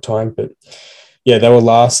throughout junk time. But yeah, they were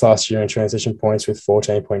last year in transition points with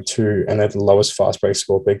 14.2, and they had the lowest fast break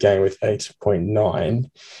score per game with 8.9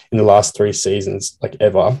 in the last 3 seasons, like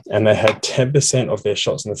ever. And they had 10% of their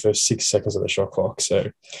shots in the first 6 seconds of the shot clock. So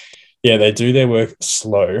yeah, they do their work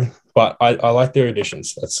slow, but I like their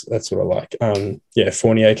additions. That's what I like.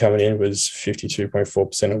 Fournier coming in was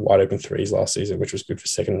 52.4% of wide open threes last season, which was good for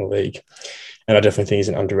second in the league. And I definitely think he's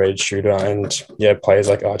an underrated shooter. And yeah, players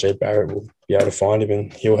like RJ Barrett will be able to find him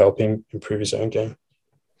and he'll help him improve his own game.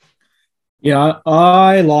 Yeah,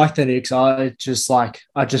 I like the Knicks. I just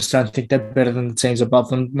don't think they're better than the teams above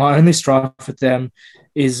them. My only strife with them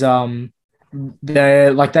is they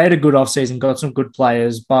had a good offseason, got some good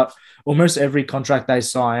players, but almost every contract they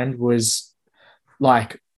signed was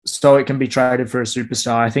like so it can be traded for a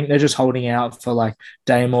superstar. I think they're just holding out for like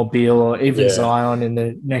Dame or Beal or even Zion in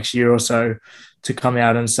the next year or so to come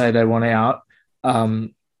out and say they want out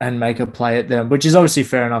and make a play at them, which is obviously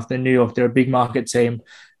fair enough. They're New York, they're a big market team,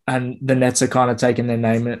 and the Nets are kind of taking their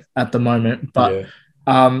name at the moment. But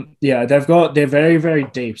they're very, very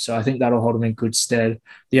deep. So I think that'll hold them in good stead.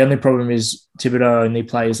 The only problem is Thibodeau only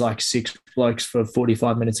plays like 6 blokes for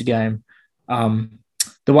 45 minutes a game.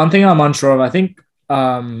 The one thing I'm unsure of, I think,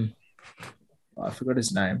 I forgot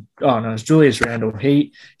his name. Oh no, it's Julius Randle.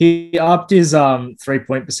 He upped his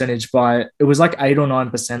 3-point percentage by, it was like 8 or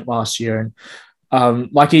 9% last year. And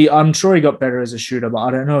I'm sure he got better as a shooter, but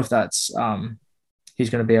I don't know if that's he's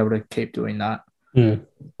going to be able to keep doing that.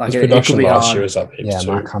 Like his production last year was up here too.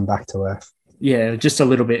 Might come back to earth. Yeah, just a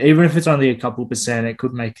little bit. Even if it's only a couple percent, it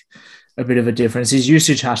could make a bit of a difference. His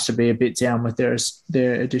usage has to be a bit down with their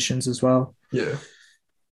additions as well.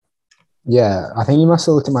 Yeah, I think you must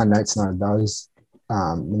have looked at my notes now. That was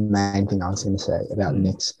the main thing I was going to say about the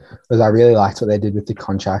Knicks, was I really liked what they did with the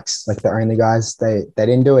contracts. Like the only guys, they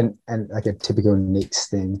didn't do an like a typical Knicks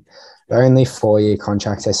thing. The only 4-year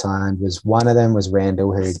contracts they signed was, one of them was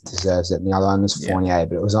Randall, who deserves it, and the other one was Fournier,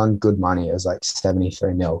 but it was on good money. It was like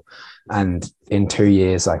 73 mil. And in 2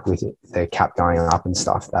 years, like with the cap going up and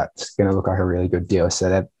stuff, that's going to look like a really good deal. So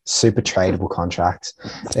they're super tradable contracts.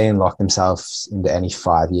 They didn't lock themselves into any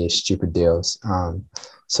 5-year stupid deals.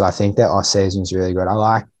 So I think their off season is really good. I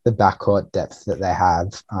like the backcourt depth that they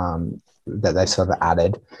have, that they've sort of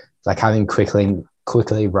added, like having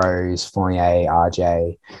quickly Rose, Fournier,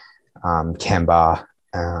 RJ, Kemba,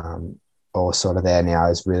 all sort of there now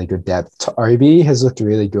is really good depth. Obi has looked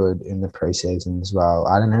really good in the preseason as well.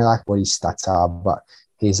 I don't know like what his stats are, but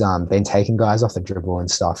he's been taking guys off the dribble and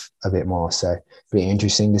stuff a bit more. So it'll be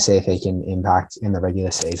interesting to see if he can impact in the regular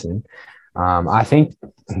season. I think,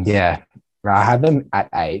 I have them at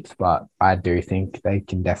 8th, but I do think they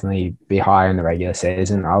can definitely be higher in the regular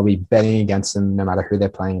season. I'll be betting against them no matter who they're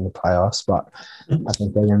playing in the playoffs, but I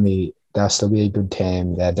think they'll still be a good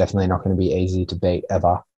team. They're definitely not going to be easy to beat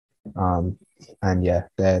ever.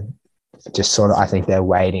 They're just sort of, I think they're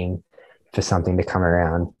waiting for something to come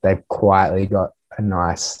around. They've quietly got a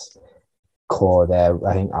nice core there.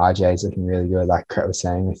 I think RJ's looking really good, like Kurt was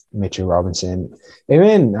saying, with Mitchell Robinson.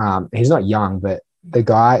 Even he's not young, but the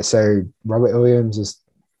guy, so Robert Williams is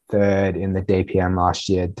 3rd in the DPM last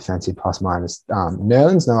year, defensive plus minus.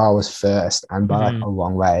 Nerlens Noel was 1st, and by like a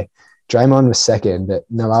long way. Draymond was 2nd, but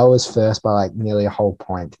Noel was 1st by like nearly a whole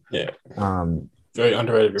point. Yeah. Very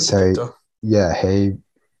underrated rim So protector. yeah,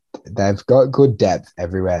 they've got good depth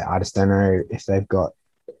everywhere. I just don't know if they've got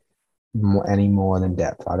any more than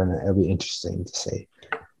depth. I don't know. It'll be interesting to see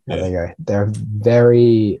how they go. They're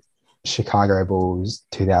very Chicago Bulls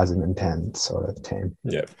 2010 sort of team.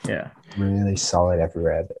 Yeah. Really solid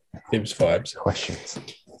everywhere. Thibs vibes. Questions.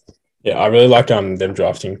 Yeah, I really like them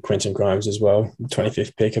drafting Quentin Grimes as well.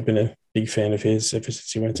 25th pick. I've been a big fan of his ever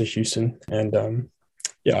since he went to Houston. And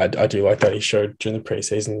yeah, I do like that. He showed during the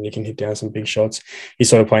preseason he can hit down some big shots. He's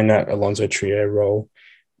sort of playing that Alonzo Trio role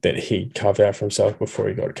that he carved out for himself before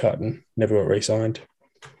he got cut and never got re-signed.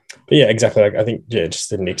 But yeah, exactly. Like I think, yeah, just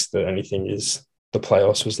the Knicks, the only thing is the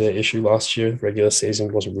playoffs was their issue last year. Regular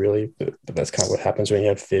season wasn't really, but that's kind of what happens when you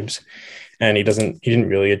have Thibs. And he didn't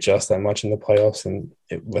really adjust that much in the playoffs, and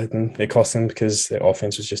it cost them because their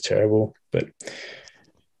offense was just terrible. But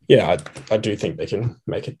yeah, I do think they can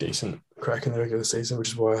make a decent crack in the regular season, which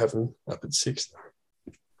is why I have them up at 6th.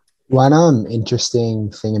 One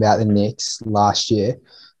interesting thing about the Knicks last year,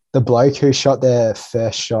 the bloke who shot their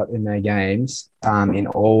first shot in their games, in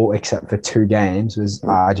all except for 2 games, was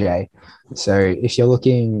RJ. So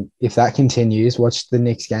if that continues, watch the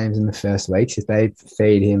Knicks games in the first weeks. If they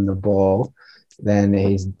feed him the ball, then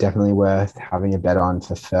he's definitely worth having a bet on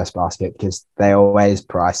for first basket, because they always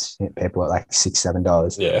price people at like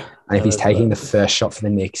 $6-7. Yeah. And if he's taking the first shot for the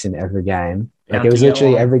Knicks in every game, like Bound it was to get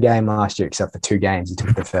literally one. every game last year except for 2 games, he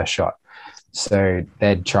took the first shot. So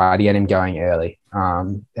they'd try to get him going early.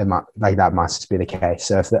 That must just be the case.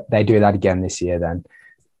 So if they do that again this year, then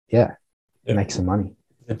yeah, make some money.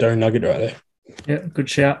 The dough nugget right there. Yeah, good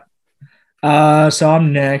shout. So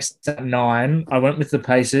I'm next at 9. I went with the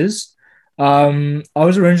Pacers. I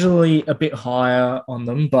was originally a bit higher on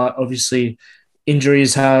them, but obviously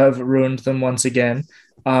injuries have ruined them once again.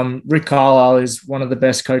 Rick Carlisle is one of the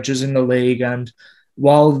best coaches in the league, and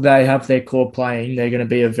while they have their core playing, they're going to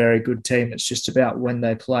be a very good team. It's just about when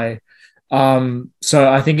they play. So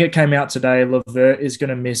I think it came out today. LeVert is going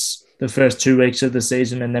to miss the first 2 weeks of the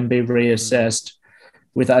season and then be reassessed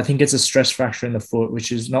with, I think it's a stress fracture in the foot,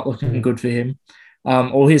 which is not looking good for him.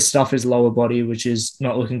 All his stuff is lower body, which is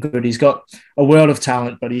not looking good. He's got a world of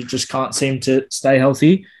talent, but he just can't seem to stay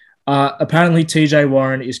healthy. Apparently, TJ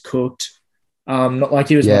Warren is cooked. Not like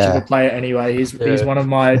he was much of a player anyway. He's one of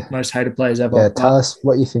my most hated players ever. Yeah, tell us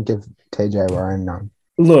what you think of TJ Warren.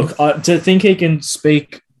 Look, to think he can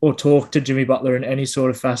speak or talk to Jimmy Butler in any sort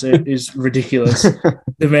of facet is ridiculous.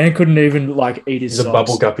 The man couldn't even eat his socks. He's a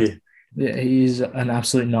bubble guppy. Yeah, he's an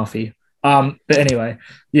absolute nuffy. But anyway,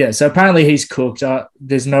 yeah, so apparently he's cooked.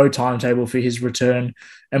 There's no timetable for his return.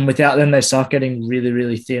 And without them, they start getting really,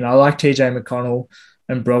 really thin. I like TJ McConnell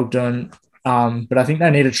and Brogdon, but I think they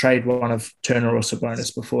need to trade one of Turner or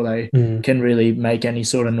Sabonis before they can really make any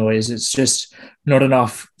sort of noise. It's just not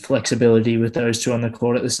enough flexibility with those two on the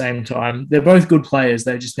court at the same time. They're both good players.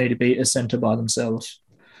 They just need to be a center by themselves,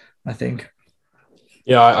 I think.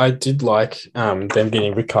 Yeah, I did like them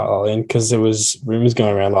getting Rick Carlisle in, because there was rumors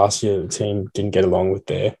going around last year that the team didn't get along with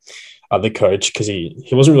their other coach, because he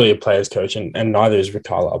wasn't really a player's coach, and neither is Rick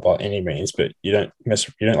Carlisle by any means. But you don't mess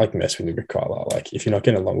with Rick Carlisle. If you're not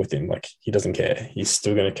getting along with him, he doesn't care. He's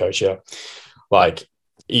still going to coach you.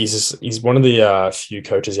 He's one of the few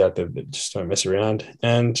coaches out there that just don't mess around,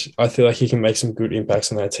 and I feel like he can make some good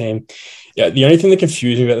impacts on that team. Yeah, the only thing that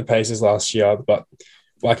confused me about the Pacers last year, but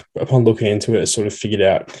upon looking into it, I sort of figured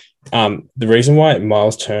out the reason why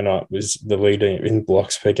Miles Turner was the leader in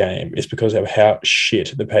blocks per game is because of how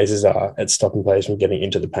shit the Pacers are at stopping players from getting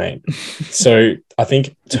into the paint. So I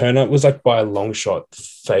think Turner was by a long shot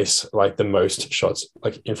face the most shots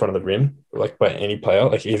in front of the rim by any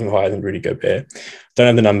player, even higher than Rudy Gobert. Don't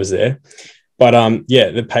have the numbers there. But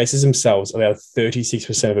the Pacers themselves allow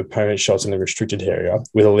 36% of opponent shots in the restricted area,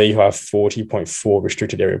 with a league high of 40.4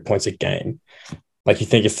 restricted area points a game. You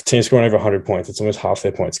think if the team's scoring over 100 points, it's almost half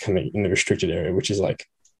their points coming in the restricted area, which is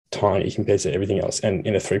tiny compared to everything else, and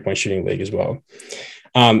in a 3-point shooting league as well.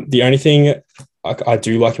 The only thing I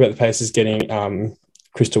do like about the Pacers getting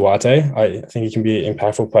Chris Duarte, I think he can be an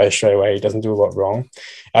impactful player straight away. He doesn't do a lot wrong.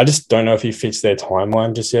 I just don't know if he fits their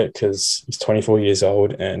timeline just yet, because he's 24 years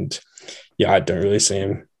old, and I don't really see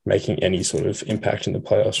him making any sort of impact in the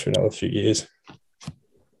playoffs for another few years.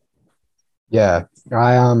 Yeah,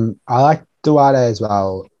 I like Duarte as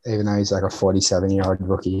well, even though he's a 47-year-old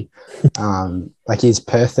rookie. His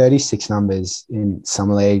per 36 numbers in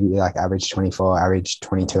summer league, average 24, average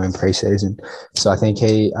 22 in preseason. So I think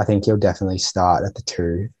he'll definitely start at the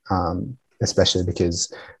 2, especially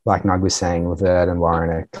because, like Nug was saying, LeVert and Warren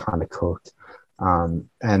are kind of cooked. And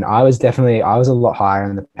I was a lot higher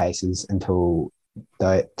in the Pacers until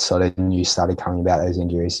the sort of news started coming about those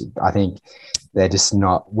injuries. I think they're just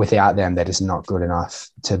not, without them, they're just not good enough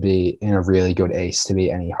to be in a really good East to be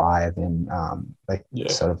any higher than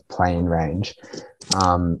sort of playing range.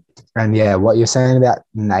 And yeah, what you're saying about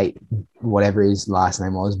Nate, whatever his last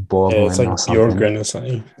name was, Borglin it's like or something. Bjorgren or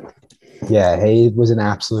something. Yeah, he was an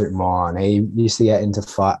absolute moron. He used to get into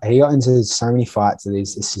He got into so many fights with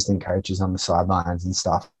these assistant coaches on the sidelines and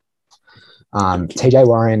stuff. TJ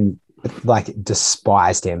Warren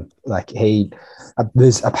despised him.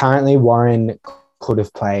 There's apparently Warren could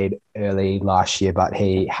have played early last year, but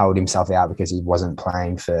he held himself out because he wasn't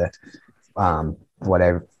playing for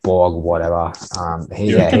whatever.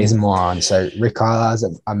 He's a moron. So Rick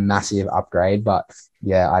Carlisle's a massive upgrade, but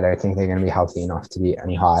yeah, I don't think they're going to be healthy enough to be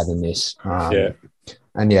any higher than this.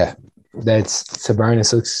 And yeah,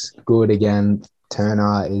 Sabonis looks good again.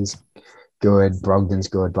 Turner is good. Brogdon's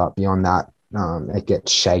good, but beyond that, it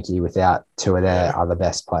gets shaky without two of their other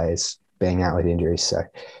best players being out with injuries. So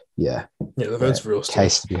yeah, the vote's real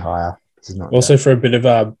case to be higher. Also, for a bit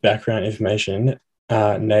of background information,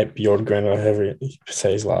 Nate Bjorgren, or however you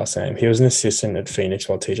say his last name, he was an assistant at Phoenix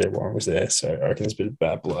while TJ Warren was there. So I reckon there's a bit of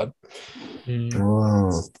bad blood.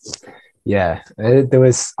 Oh, yeah. There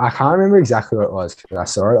was, I can't remember exactly what it was because I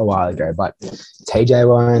saw it a while ago, but TJ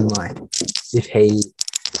Warren, if he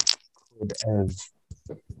could have,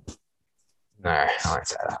 no, I won't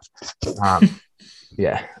say that.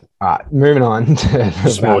 Yeah. All right, moving on to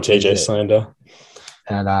small TJ slander.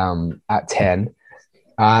 And at 10,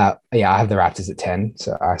 I have the Raptors at 10,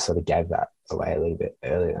 so I sort of gave that away a little bit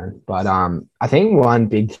earlier then. But I think one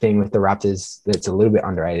big thing with the Raptors that's a little bit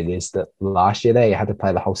underrated is that last year they had to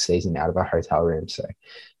play the whole season out of a hotel room. So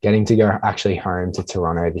getting to go actually home to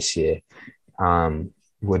Toronto this year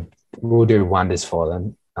will do wonders for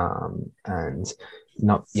them. And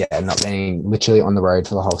not being literally on the road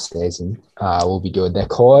for the whole season will be good. Their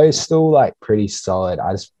core is still pretty solid.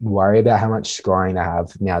 I just worry about how much scoring they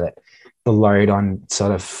have now that the load on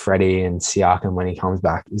sort of Freddie and Siakam when he comes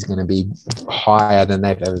back is going to be higher than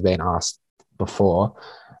they've ever been asked before.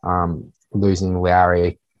 Losing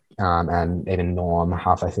Lowry and even Norm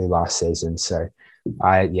halfway through last season. So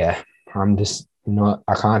I'm just not,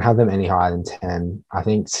 I can't have them any higher than 10. I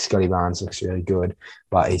think Scotty Barnes looks really good,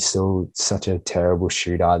 but he's still such a terrible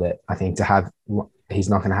shooter that I think he's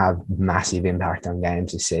not going to have massive impact on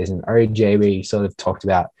games this season. OG, we sort of talked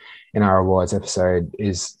about in our awards episode,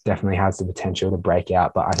 definitely has the potential to break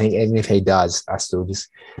out. But I think even if he does, I still just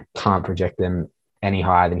can't project them any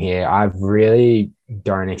higher than here. I really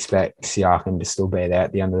don't expect Siakam to still be there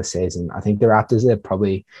at the end of the season. I think the Raptors, they're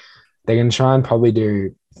going to try and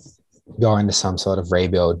probably go into some sort of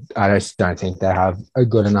rebuild. I just don't think they have a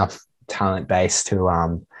good enough talent base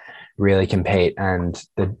to really compete. And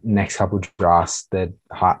the next couple of drafts, the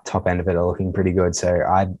top end of it are looking pretty good. So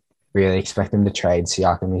I'd really expect them to trade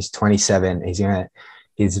Siakam. He's 27.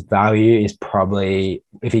 His value is probably,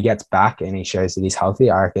 if he gets back and he shows that he's healthy,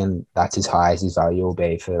 I reckon that's as high as his value will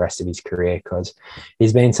be for the rest of his career, because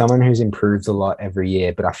he's been someone who's improved a lot every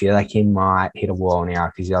year, but I feel like he might hit a wall now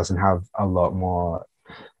because he doesn't have a lot more.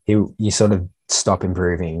 You sort of stop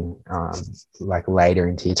improving later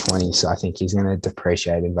into your 20s. So I think he's going to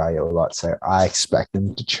depreciate in value a lot. So I expect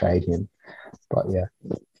them to trade him. But yeah.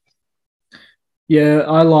 Yeah,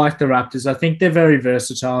 I like the Raptors. I think they're very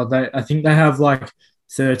versatile. I think they have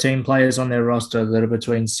 13 players on their roster that are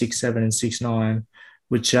between 6'7" and 6'9",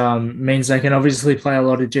 which means they can obviously play a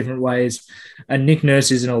lot of different ways. And Nick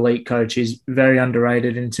Nurse is an elite coach. He's very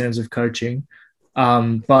underrated in terms of coaching.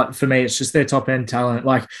 But for me, it's just their top end talent.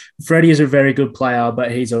 Freddie is a very good player,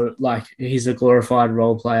 but he's a glorified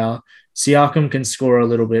role player. Siakam can score a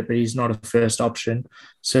little bit, but he's not a first option.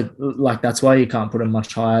 So that's why you can't put him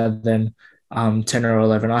much higher than 10 or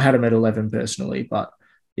 11. I had him at 11 personally, but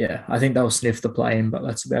yeah, I think they'll sniff the play-in, but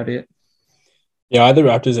that's about it. Yeah, I had the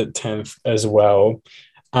Raptors at 10th as well.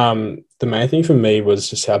 The main thing for me was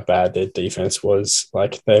just how bad their defense was.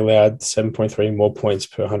 They allowed 7.3 more points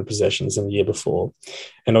per 100 possessions than the year before.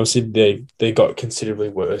 And obviously they got considerably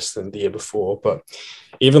worse than the year before. But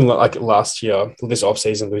even last year, this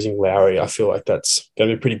offseason, losing Lowry, I feel like that's going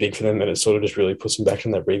to be pretty big for them. And it sort of just really puts them back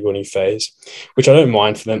in that rebuilding phase, which I don't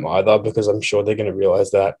mind for them either, because I'm sure they're going to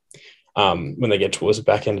realize that when they get towards the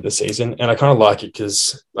back end of the season. And I kind of like it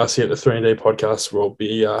because I see at the 3-Day podcast will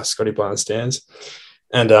be Scotty Barnes stands.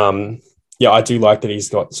 And I do like that he's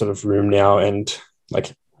got sort of room now, and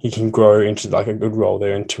he can grow into a good role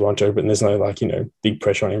there in Toronto, but there's no big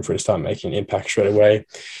pressure on him for him to start making an impact straight away.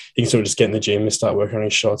 He can sort of just get in the gym and start working on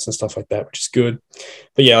his shots and stuff like that, which is good.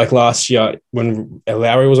 But yeah, last year when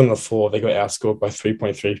Lowry was on the floor, they got outscored by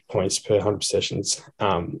 3.3 points per 100 possessions.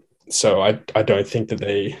 So I don't think that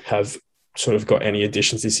they have sort of got any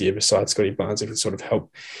additions this year besides Scotty Barnes that can sort of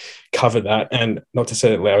help cover that. And not to say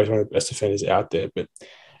that Lowry's one of the best defenders out there, but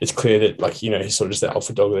it's clear that, like, you know, he's sort of just the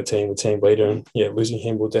alpha dog of the team leader. And yeah, losing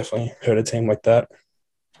him will definitely hurt a team like that.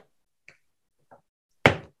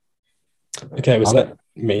 Okay, was that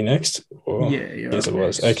me next? Or? Yeah, yes, it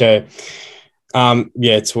was. Next. Okay.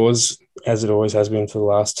 Yeah, it was, as it always has been for the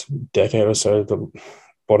last decade or so, the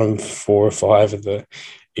bottom 4 or 5 of the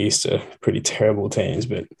East are pretty terrible teams.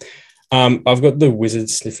 But I've got the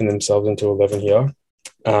Wizards sniffing themselves into 11 here.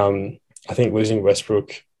 I think losing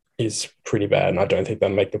Westbrook is pretty bad, and I don't think they'll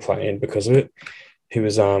make the play-in because of it. He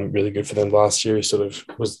was really good for them last year. He sort of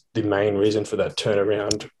was the main reason for that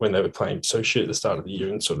turnaround when they were playing so shit at the start of the year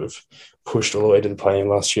and sort of pushed all the way to the play-in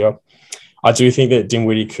last year. I do think that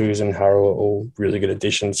Dinwiddie, Kuz, and Harrell are all really good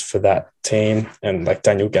additions for that team, and like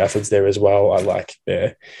Daniel Gafford's there as well. I like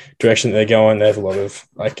their direction that they're going. They have a lot of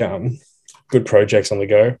like good projects on the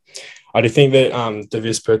go. I do think that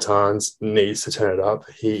Davis Bertans needs to turn it up.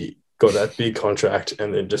 He got that big contract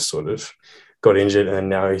and then just sort of got injured, and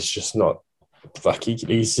now he's just not like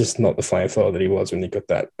he's just not the flamethrower that he was when he got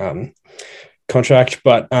that contract.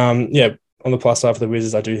 But yeah. On the plus side for the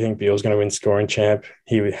Wizards, I do think Beal's going to win scoring champ.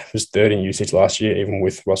 He was 3rd in usage last year, even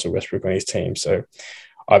with Russell Westbrook on his team. So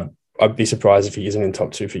I'd be surprised if he isn't in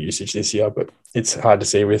top 2 for usage this year, but it's hard to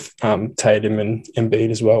see with Tatum and Embiid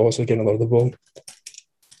as well, also getting a lot of the ball.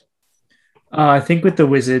 I think with the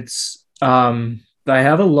Wizards, they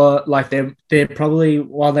have a lot, like they're probably,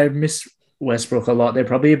 while they miss Westbrook a lot, they're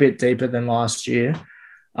probably a bit deeper than last year.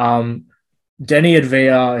 Denny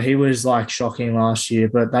Advia, he was like shocking last year,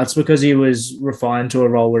 but that's because he was refined to a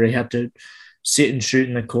role where he had to sit and shoot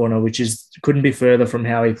in the corner, which couldn't be further from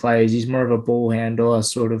how he plays. He's more of a ball handler,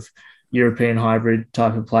 sort of European hybrid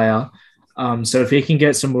type of player. So if he can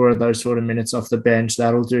get some more of those sort of minutes off the bench,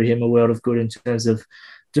 that'll do him a world of good in terms of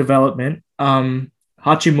development.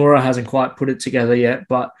 Hachimura hasn't quite put it together yet,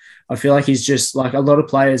 but I feel like he's just like a lot of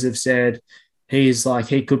players have said, he's like,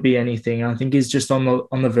 he could be anything. I think he's just on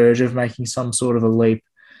the verge of making some sort of a leap,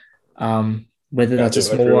 whether that's a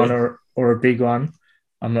small one or a big one.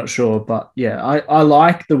 I'm not sure. But yeah, I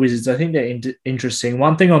like the Wizards. I think they're interesting.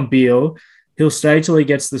 One thing on Beal, he'll stay till he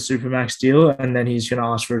gets the Supermax deal, and then he's going to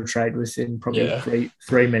ask for a trade within probably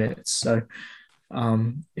 3 minutes. So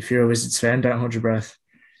if you're a Wizards fan, don't hold your breath.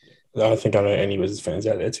 I don't think I know any Wizards fans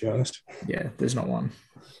out there, to be honest. Yeah, there's not one.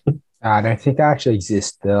 I don't think they actually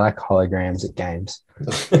exist. They're like holograms at games.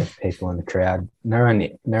 People in the crowd. No one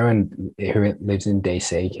who lives in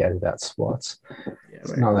DC cares about sports. Yeah,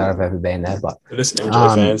 it's not that I've ever been there, but they're just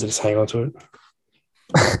MJ fans that just hang on to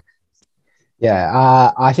it.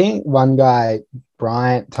 Yeah, I think one guy,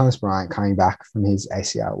 Thomas Bryant, coming back from his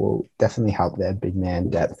ACL will definitely help their big man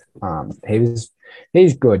depth.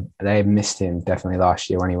 He's good. They missed him definitely last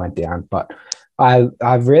year when he went down, but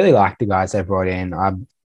I really like the guys they brought in.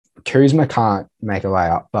 Kuzma can't make a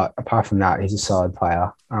layup, but apart from that, he's a solid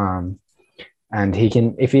player. And he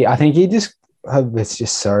can, I think he just was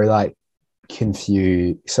just so like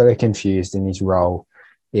confused in his role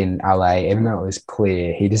in LA, even though it was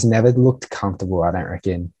clear. He just never looked comfortable, I don't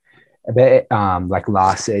reckon. A bit like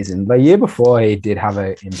last season. The year before, he did have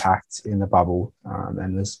an impact in the bubble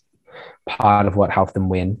and was part of what helped them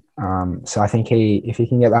win. So I think if he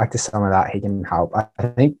can get back to some of that, he can help. I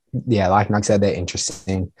think, yeah, like Nug said, they're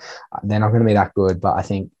interesting. They're not going to be that good, but I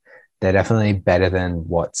think they're definitely better than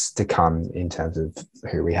what's to come in terms of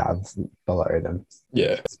who we have below them.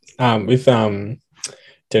 Yeah. With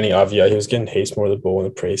Denny Avia, he was getting heaps more of the ball in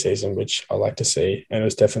the preseason, which I like to see. And it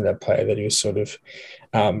was definitely that player that he was sort of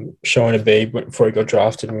showing to be before he got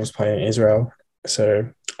drafted and was playing in Israel. So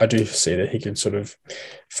I do see that he could sort of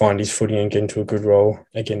find his footing and get into a good role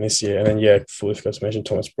again this year. And then, yeah, fully forgot to mention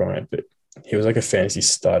Thomas Bryant, but he was like a fantasy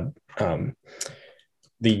stud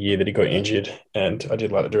the year that he got injured. And I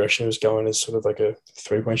did like the direction he was going as sort of like a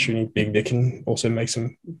 3-point shooting big that can also make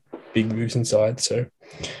some big moves inside. So,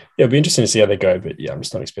 yeah, it'll be interesting to see how they go. But, yeah, I'm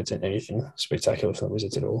just not expecting anything spectacular from the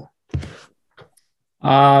Wizards at all.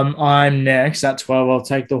 I'm next at 12. I'll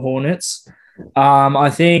take the Hornets.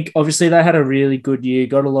 I think obviously they had a really good year,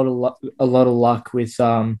 got a lot of luck with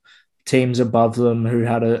teams above them who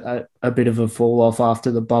had a bit of a fall off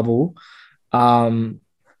after the bubble.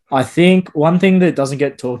 I think one thing that doesn't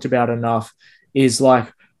get talked about enough is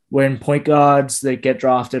like when point guards that get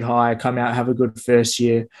drafted high come out, have a good first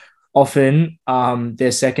year, often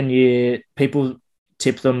their second year, people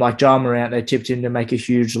tip them like Ja Morant, they tipped him to make a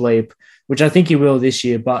huge leap, which I think he will this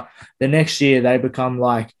year, but the next year they become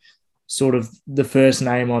like sort of the first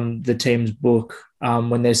name on the team's book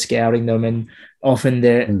when they're scouting them, and often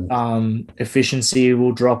their efficiency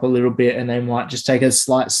will drop a little bit and they might just take a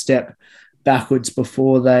slight step backwards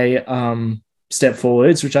before they step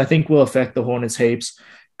forwards, which I think will affect the Hornets heaps.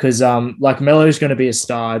 Because like Melo's going to be a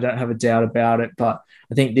star, I don't have a doubt about it. But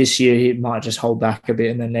I think this year he might just hold back a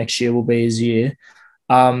bit, and then next year will be his year.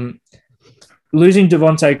 Losing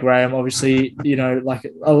Devontae Graham, obviously, like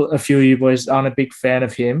a few of you boys aren't a big fan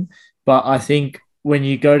of him, but I think when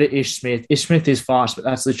you go to Ish Smith is fast, but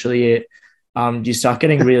that's literally it. You start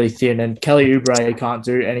getting really thin, and Kelly Oubre can't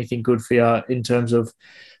do anything good for you in terms of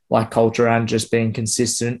like culture and just being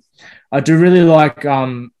consistent. I do really like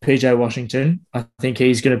PJ Washington. I think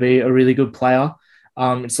he's going to be a really good player.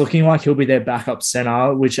 It's looking like he'll be their backup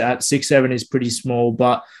center, which at 6'7" is pretty small,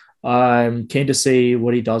 but I'm keen to see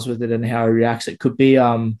what he does with it and how he reacts. It could be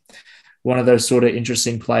one of those sort of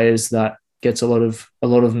interesting players that gets a lot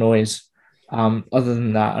of noise. Other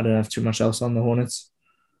than that, I don't have too much else on the Hornets.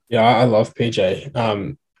 Yeah, I love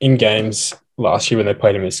PJ. In games last year when they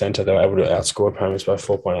played him in center, they were able to outscore opponents by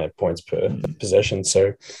 4.8 points per possession.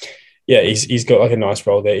 So, yeah, he's got like a nice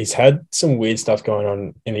role there. He's had some weird stuff going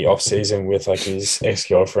on in the off season with like his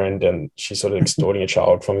ex-girlfriend, and she's sort of extorting a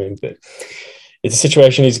child from him. But it's a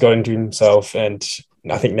situation he's got into himself, and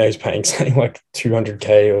I think now he's paying something like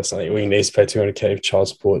 $200K or something. He needs to pay $200K for child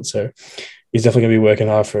support. So he's definitely going to be working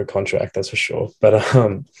hard for a contract, that's for sure. But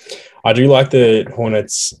I do like the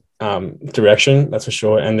Hornets' direction, that's for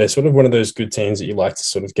sure. And they're sort of one of those good teams that you like to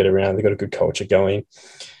sort of get around. They've got a good culture going.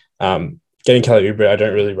 Getting Kelly Oubre, I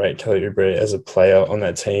don't really rate Kelly Oubre as a player on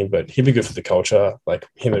that team, but he'd be good for the culture. Like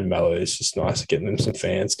him and Melo is just nice, getting them some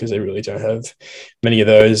fans because they really don't have many of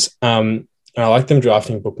those. And I like them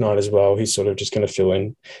drafting Book Knight as well. He's sort of just going to fill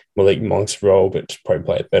in Malik Monk's role, but probably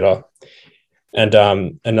play it better. And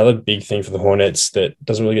another big thing for the Hornets that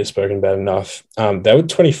doesn't really get spoken about enough, they were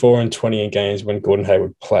 24-20 in games when Gordon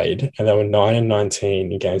Hayward played, and they were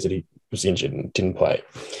 9-19 in games that he was injured and didn't play.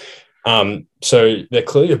 So they're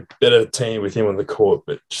clearly a better team with him on the court,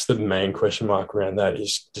 but just the main question mark around that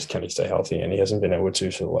is just can he stay healthy? And he hasn't been able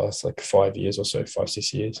to for the last like 5 years or so,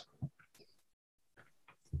 5-6 years.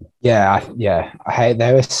 Yeah.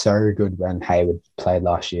 They were so good when Hayward played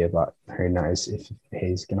last year, but who knows if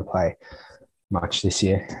he's going to play much this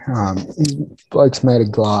year. Bloke's made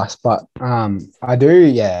of glass, but I do.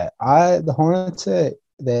 Yeah, the Hornets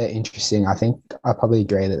they're interesting. I think I probably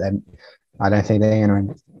agree that I don't think they're going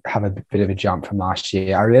to have a bit of a jump from last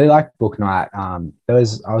year. I really like Book Knight. I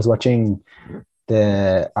was watching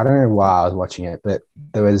I don't know why I was watching it, but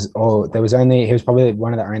he was probably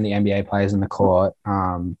one of the only NBA players on the court.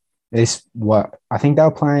 I think they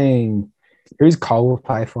were playing. Who's Cole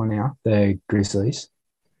play for now? The Grizzlies.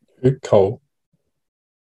 Who?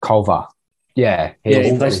 Culver. Yeah,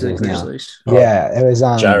 he plays for the Grizzlies. Yeah, it was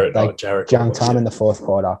Jared. Jared junk time in the fourth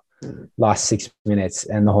quarter, last 6 minutes,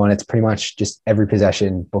 and the Hornets pretty much just every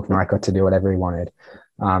possession, Book Knight got to do whatever he wanted.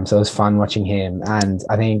 So it was fun watching him, and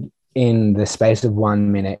I think in the space of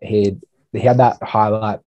 1 minute, he had that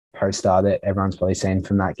highlight poster that everyone's probably seen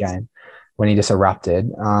from that game when he just erupted.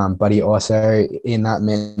 But he also, in that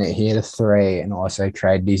minute, he hit a three and also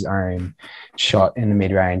created his own shot in the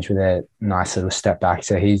mid-range with a nice little step back.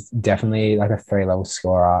 So he's definitely like a 3-level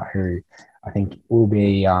scorer who I think will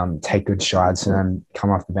be take good strides and then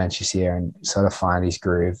come off the bench this year and sort of find his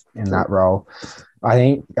groove in that role. I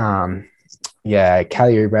think, Kelly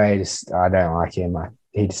Oubre, I don't like him.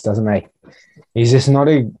 He just doesn't he's just not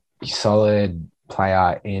a solid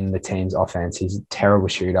player in the team's offense. He's a terrible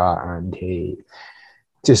shooter, and I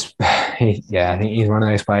think he's one of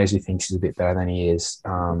those players who thinks he's a bit better than he is.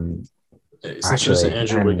 It's just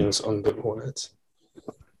Andrew Wiggins on the Hornets.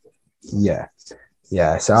 Yeah.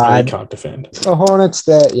 So I can't defend the Hornets.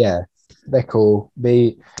 They're cool.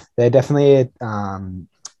 They're definitely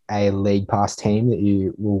a league pass team that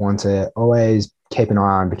you will want to always keep an eye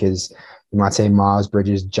on, because you might see Miles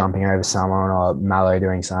Bridges jumping over someone or Mallow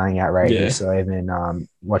doing something outrageous, or even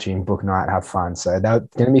watching Book Knight have fun. So they're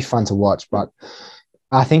going to be fun to watch. But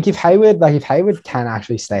I think if Hayward can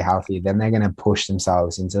actually stay healthy, then they're going to push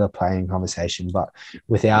themselves into the playing conversation. But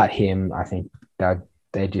without him, I think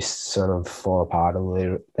they just sort of fall apart a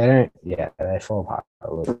little. They fall apart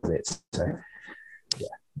a little bit. So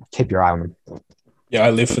keep your eye on them. Yeah,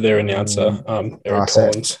 I live for their announcer, Eric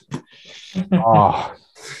Collins.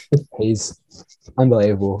 He's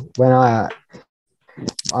unbelievable. I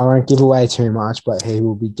won't give away too much, but he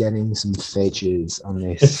will be getting some features on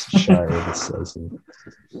this show this season.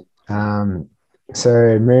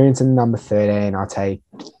 So moving to number 13, I'll take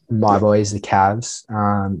my boys, the Cavs.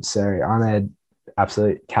 So I'm an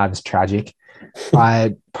absolute Cavs tragic.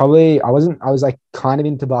 I was like kind of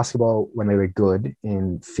into basketball when they were good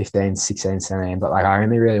in 15, 16, 17, but like I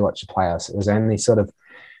only really watched the playoffs. It was only sort of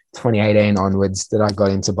 2018 onwards that I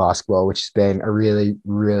got into basketball, which has been a really,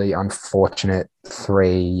 really unfortunate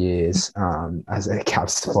 3 years as a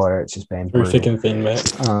Cavs supporter. It's just been Through thick brutal. and thin,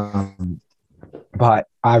 mate. But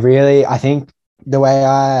I think the way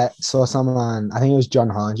I saw someone, I think it was John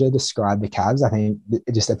Hollinger, describe the Cavs. I think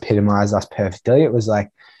it just epitomized us perfectly. It was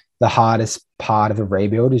like the hardest part of the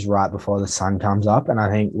rebuild is right before the sun comes up. And I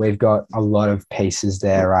think we've got a lot of pieces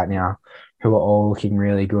there right now who are all looking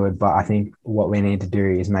really good. But I think what we need to do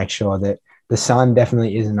is make sure that the sun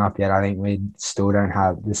definitely isn't up yet. I think there's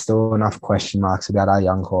still enough question marks about our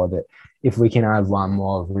young core that if we can add one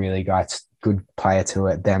more really good player to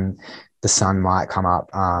it, then the sun might come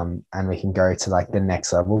up and we can go to like the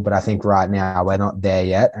next level. But I think right now we're not there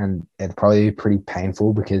yet, and it'd probably be pretty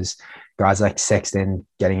painful because guys like Sexton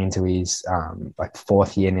getting into his like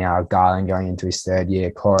 4th year now, Garland going into his 3rd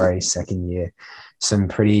year, Corey 2nd year, some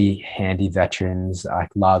pretty handy veterans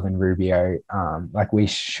like Love and Rubio. Like we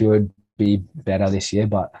should be better this year,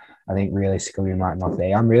 but I think realistically we might not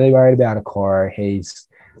be. I'm really worried about Okoro.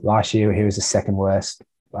 Last year he was the 2nd worst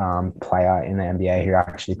player in the NBA who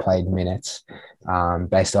actually played minutes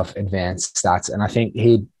based off advanced stats. And I think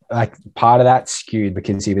part of that skewed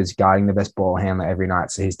because he was guarding the best ball handler every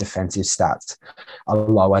night. So his defensive stats are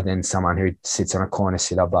lower than someone who sits on a corner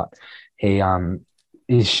sitter, but he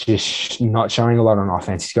is just not showing a lot on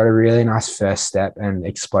offense. He's got a really nice first step and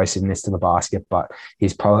explosiveness to the basket, but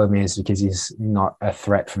his problem is because he's not a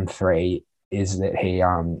threat from 3 is that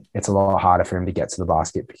it's a lot harder for him to get to the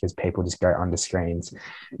basket because people just go under screens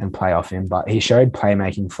and play off him. But he showed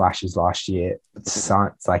playmaking flashes last year. It's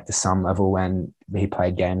like to some level when he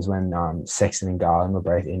played games when Sexton and Garland were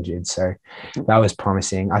both injured. So that was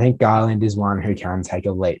promising. I think Garland is one who can take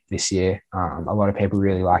a leap this year. A lot of people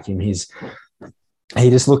really like him. He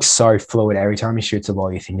just looks so fluid. Every time he shoots a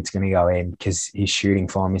ball, you think it's going to go in because his shooting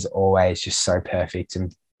form is always just so perfect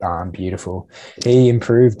and beautiful. He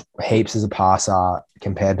improved heaps as a passer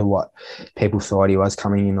compared to what people thought he was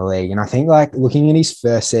coming in the league. And I think like looking at his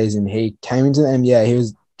first season, he came into the NBA, he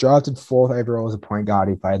was drafted 4th overall as a point guard.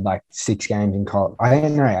 He played like 6 games in college. I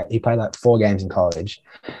don't know. He played like 4 games in college.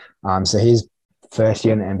 So his first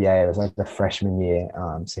year in the NBA was like the freshman year.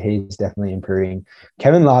 So he's definitely improving.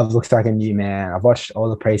 Kevin Love looks like a new man. I've watched all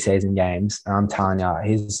the preseason games. I'm telling you,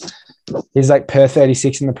 he's like per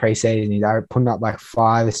 36 in the preseason. He's putting up like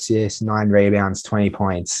 5 assists, 9 rebounds, 20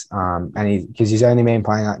 points. And because he's only been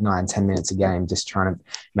playing like 9-10 minutes a game, just trying to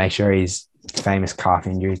make sure his famous calf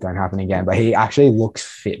injuries don't happen again. But he actually looks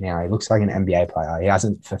fit now. He looks like an NBA player. He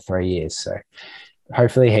hasn't for 3 years. So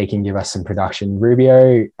hopefully he can give us some production.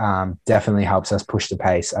 Rubio definitely helps us push the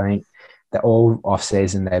pace. I think that all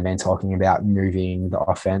offseason they've been talking about moving the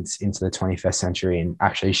offense into the 21st century and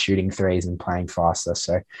actually shooting threes and playing faster.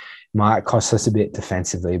 So it might cost us a bit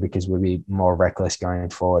defensively because we'll be more reckless going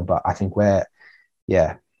forward. But I think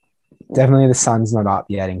definitely the sun's not up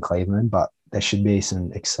yet in Cleveland, but there should be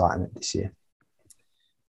some excitement this year.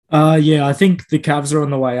 I think the Cavs are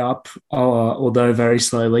on the way up, although very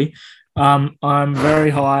slowly. I'm very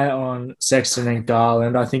high on Sexton and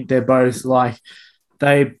Garland. I think they're both like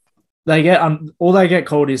they get all they get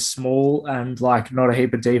called is small and like not a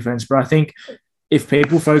heap of defense. But I think if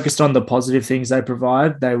people focused on the positive things they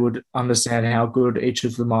provide, they would understand how good each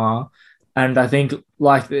of them are. And I think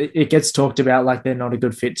like it gets talked about like they're not a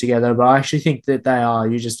good fit together, but I actually think that they are.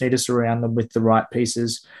 You just need to surround them with the right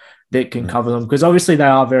pieces that can cover them, because obviously they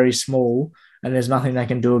are very small and there's nothing they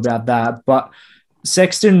can do about that. But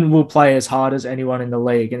Sexton will play as hard as anyone in the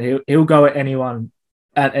league, and he'll go at anyone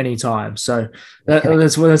at any time. So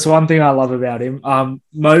that's one thing I love about him.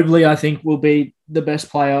 Mobley, I think, will be the best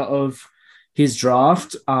player of his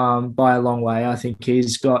draft by a long way. I think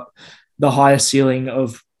he's got the highest ceiling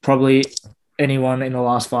of probably anyone in the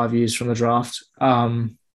last 5 years from the draft. I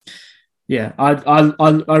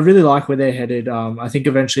really like where they're headed. I think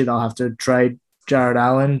eventually they'll have to trade Jared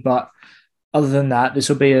Allen, but other than that, this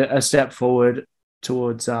will be a step forward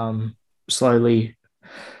towards slowly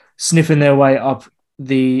sniffing their way up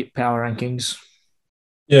the power rankings.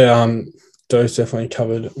 Yeah, those definitely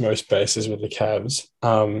covered most bases with the Cavs.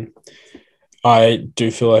 I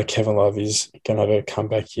do feel like Kevin Love is going to have a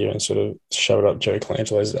comeback here and sort of shove it up Joe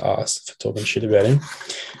Colangelo's ass for talking shit about him.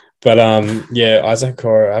 But Isaac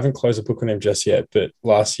Okoro, I haven't closed the book on him just yet, but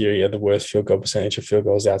last year he had the worst field goal percentage of field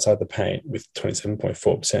goals outside the paint with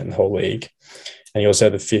 27.4% in the whole league. And he also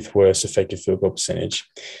had the 5th worst effective field goal percentage.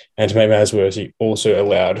 And to make matters worse, he also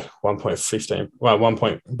allowed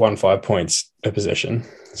 1.15 points per possession.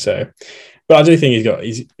 So, but I do think he's got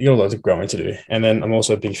a lot of growing to do. And then I'm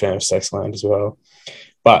also a big fan of Sexland as well.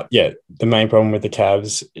 But yeah, the main problem with the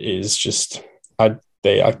Cavs is just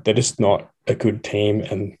they're just not a good team,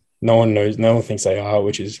 and no one knows, no one thinks they are,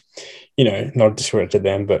 which is, not a discredit to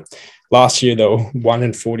them. But last year they were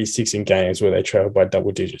 1-46 in games where they trailed by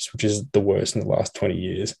double digits, which is the worst in the last 20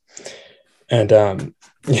 years. And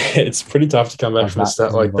yeah, it's pretty tough to come back from a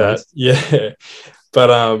stat like that. Yeah,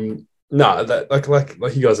 but no, that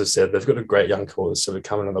like you guys have said, they've got a great young core that's sort of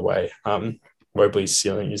coming on the way. Mobley's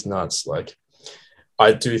ceiling is nuts. Like,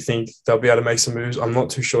 I do think they'll be able to make some moves. I'm not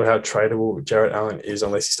too sure how tradable Jarrett Allen is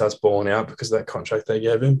unless he starts balling out because of that contract they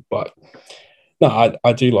gave him. But no,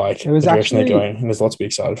 I do like the direction they're going, and there's lots to be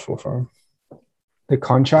excited for him. The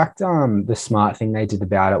contract, the smart thing they did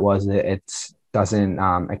about it was that it doesn't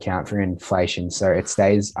account for inflation. So it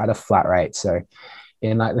stays at a flat rate. So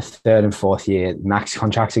in like the third and fourth year, max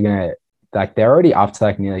contracts are going to, like, they're already up to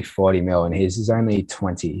like nearly 40 mil and his is only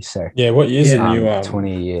 20. So yeah, what year is the new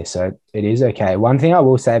 20 a year? So it is okay. One thing I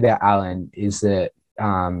will say about Allen is that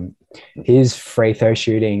his free throw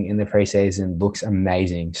shooting in the preseason looks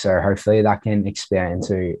amazing. So hopefully that can expand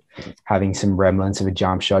into having some remnants of a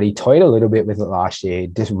jump shot. He toyed a little bit with it last year,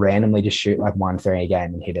 just randomly just shoot like 1-3 a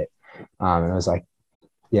game and hit it. And it was like,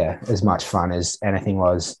 yeah, as much fun as anything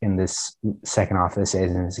was in this second half of the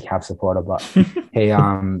season as a Cavs supporter. But he,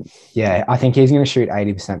 yeah, I think he's going to shoot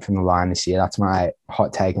 80% from the line this year. That's my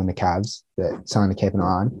hot take on the Cavs. But something to keep an eye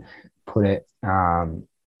on. Put it,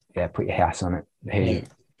 put your house on it.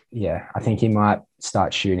 Yeah, I think he might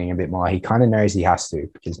start shooting a bit more. He kind of knows he has to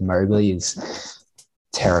because Mobley is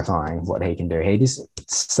terrifying what he can do. He just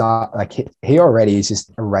he already is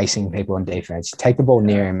just erasing people on defense. You take the ball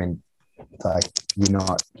near him and like you're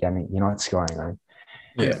not scoring on him.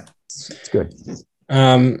 Yeah, it's good.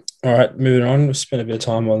 All right, moving on. We've spent a bit of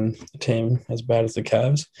time on a team as bad as the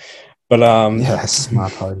Cavs, but yes, my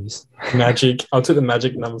apologies. Magic. I'll take the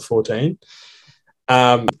Magic number 14.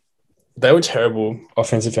 They were terrible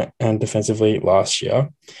offensive and defensively last year,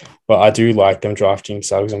 but I do like them drafting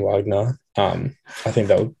Suggs and Wagner. I think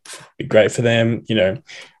that would be great for them.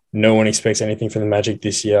 No one expects anything from the Magic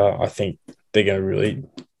this year. I think they're going to really,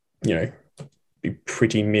 be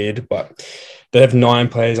pretty mid, but they have 9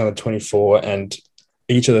 players under 24, and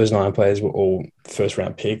each of those 9 players were all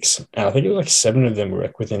first-round picks, and I think it was like 7 of them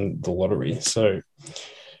were within the lottery. So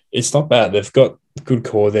it's not bad. They've got a good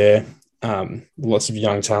core there. Lots of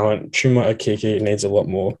young talent. Chuma Okeke needs a lot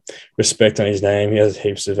more respect on his name. He has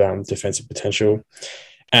heaps of defensive potential.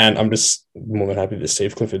 And I'm just more than happy that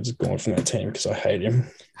Steve Clifford's gone from that team because I hate him.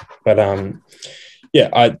 But yeah,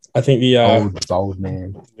 I think the bold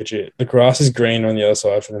man. Legit. The grass is green on the other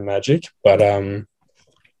side for the Magic, but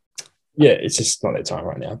yeah, it's just not their time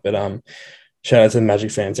right now. But shout out to the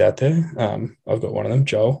Magic fans out there. I've got one of them,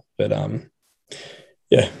 Joel. But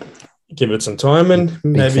yeah, give it some time and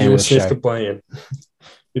maybe you'll sniff the play-in.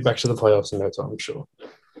 Be back to the playoffs in no time, I'm sure.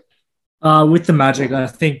 With the Magic, I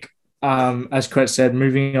think, as Quet said,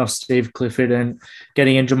 moving off Steve Clifford and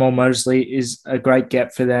getting in Jamal Mosley is a great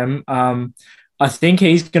get for them. I think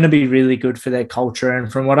he's going to be really good for their culture.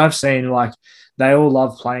 And from what I've seen, like, they all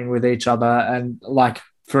love playing with each other. And like,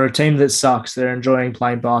 for a team that sucks, they're enjoying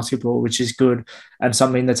playing basketball, which is good and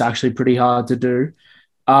something that's actually pretty hard to do.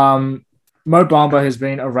 Mo Bamba has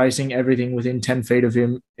been erasing everything within 10 feet of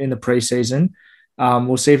him in the preseason.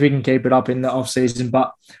 We'll see if we can keep it up in the offseason.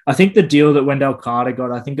 But I think the deal that Wendell Carter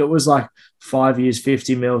got, I think it was like 5 years,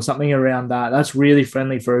 50 mil, something around that. That's really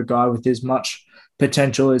friendly for a guy with as much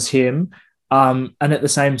potential as him. And at the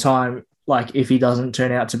same time, like, if he doesn't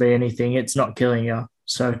turn out to be anything, it's not killing you.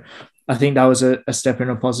 So I think that was a step in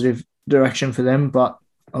a positive direction for them. But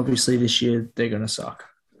obviously this year they're going to suck.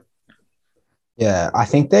 Yeah, I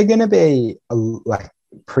think they're going to be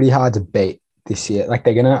pretty hard to beat this year. Like,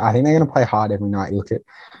 I think they're going to play hard every night. You look at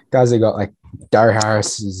guys that got, like, Dario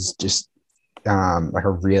Harris is just like a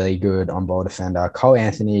really good on-ball defender. Cole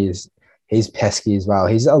Anthony he's pesky as well.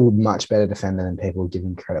 He's a much better defender than people give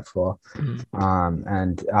him credit for.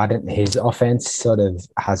 And his offense sort of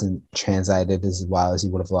hasn't translated as well as he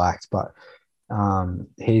would have liked, but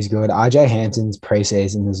he's good. RJ Hampton's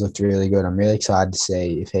preseason has looked really good. I'm really excited to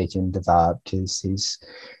see if he can develop because he's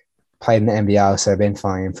played in the NBL, so I've been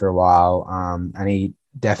following him for a while. And he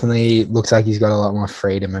definitely looks like he's got a lot more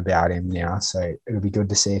freedom about him now. So it'll be good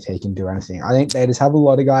to see if he can do anything. I think they just have a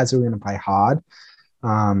lot of guys who are going to play hard.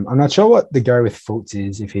 I'm not sure what the go with Fultz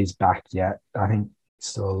is if he's back yet. I think it's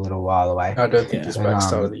still a little while away. I don't think he's back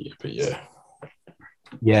start of the year, but yeah.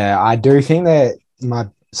 Yeah, I do think that my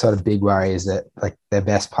sort of big worry is that, like, their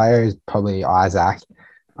best player is probably Isaac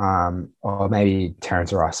or maybe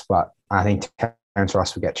Terrence Ross, but I think Terrence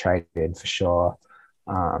Ross will get traded for sure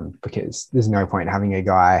because there's no point having a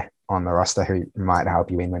guy on the roster who might help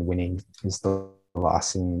you win when winning is the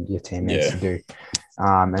last thing your team needs to do.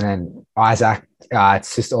 And then Isaac,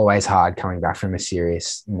 it's just always hard coming back from a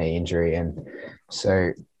serious knee injury. And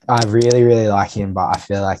so I really, really like him, but I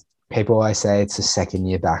feel like people always say it's the second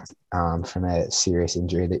year back from a serious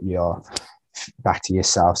injury that you're back to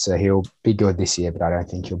yourself. So he'll be good this year, but I don't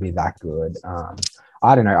think he'll be that good.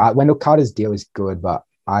 I don't know. Wendell Carter's deal is good, but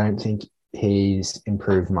I don't think he's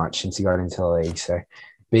improved much since he got into the league. So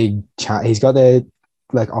he's got the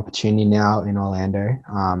opportunity now in Orlando.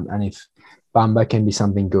 And if Bamba can be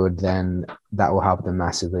something good, then that will help them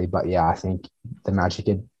massively. But yeah, I think the Magic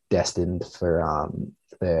are destined for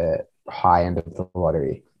the high end of the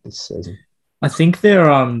lottery this season. I think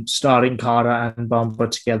they're starting Carter and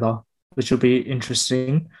Bamba together, which will be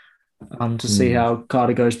interesting to see how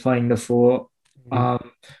Carter goes playing the four. I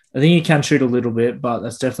think he can shoot a little bit, but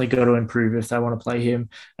that's definitely got to improve if they want to play him.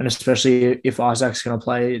 And especially if Isaac's going to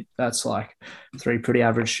play, that's like 3 pretty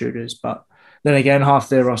average shooters. But then again, half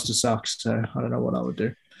their roster sucks, so I don't know what I would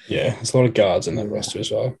do. Yeah, there's a lot of guards in that roster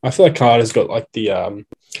as well. I feel like Carter's got like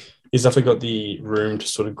he's definitely got the room to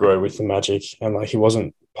sort of grow with the Magic, and like he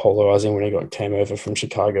wasn't polarizing when he came over from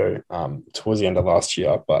Chicago towards the end of last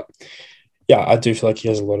year. But yeah, I do feel like he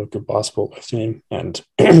has a lot of good basketball left in him, and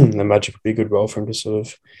the Magic would be a good role for him to sort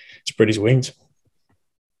of spread his wings.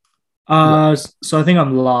 So I think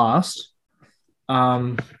I'm last.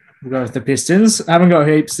 We'll go with the Pistons. I haven't got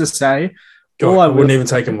heaps to say. God, I wouldn't even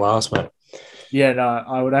take him last, mate. Yeah, no,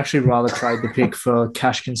 I would actually rather trade the pick for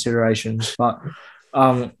cash considerations. But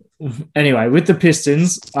anyway, with the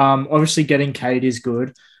Pistons, obviously getting Cade is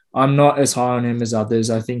good. I'm not as high on him as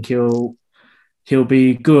others. I think he'll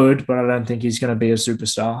be good, but I don't think he's going to be a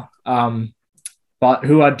superstar. But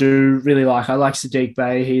who I do really like, I like Sadiq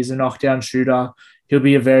Bey. He's a knockdown shooter. He'll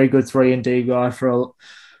be a very good 3-and-D guy for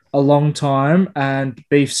a long time. And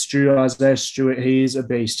Beef Stew, Isaiah Stewart, he's a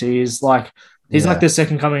beast. He's like the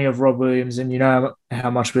second coming of Rob Williams, and you know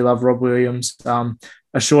how much we love Rob Williams.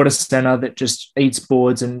 A shorter center that just eats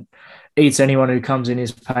boards and eats anyone who comes in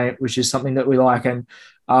his paint, which is something that we like. And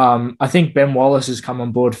I think Ben Wallace has come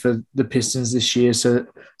on board for the Pistons this year, so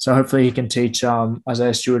hopefully he can teach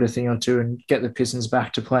Isaiah Stewart a thing or two and get the Pistons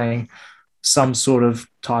back to playing some sort of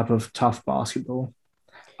type of tough basketball.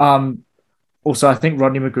 Also, I think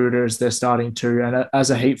Rodney McGruder is their starting two, and as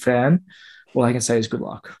a Heat fan, all I can say is good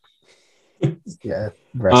luck. Yeah,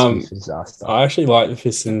 recipe for disaster. I actually like the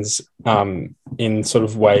Pistons in sort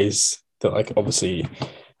of ways that, like, obviously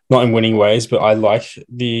not in winning ways, but I like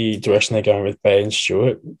the direction they're going with Bay and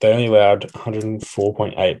Stewart. They only allowed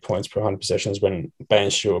 104.8 points per 100 possessions when Bay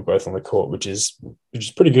and Stewart were both on the court, which is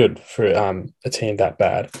pretty good for a team that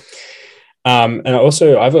bad. And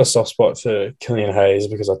also, I've got a soft spot for Killian Hayes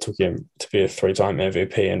because I took him to be a 3-time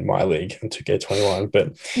MVP in my league in 2K21.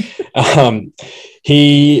 But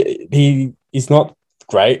he's not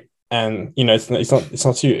great, and you know it's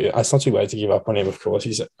not too late to give up on him. Of course,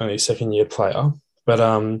 he's only a second-year player,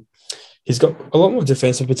 but he's got a lot more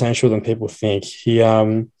defensive potential than people think. He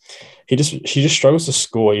just struggles to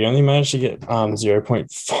score. He only managed to get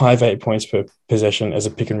 0.58 points per possession as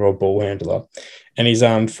a pick and roll ball handler, and he's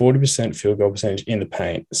 40% field goal percentage in the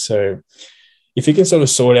paint. So if he can sort of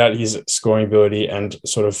sort out his scoring ability and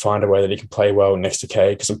sort of find a way that he can play well next to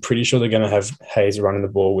Cade, because I'm pretty sure they're going to have Hayes running the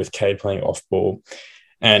ball with Cade playing off ball.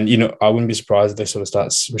 And, you know, I wouldn't be surprised if they sort of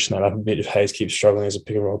start switching that up a bit if Hayes keeps struggling as a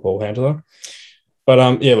pick and roll ball handler.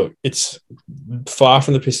 But, yeah, look, it's far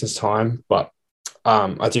from the Pistons' time, but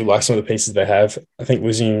I do like some of the pieces they have. I think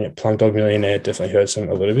losing Plum Dog Millionaire definitely hurts them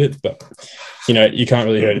a little bit, but, you know, you can't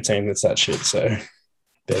really hurt a team that's that shit, so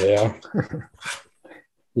there they are.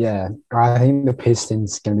 Yeah, I think the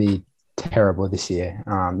Pistons going to be terrible this year.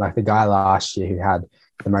 Like the guy last year who had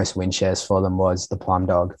the most win shares for them was the Plum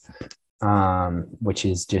Dog, which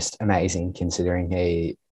is just amazing considering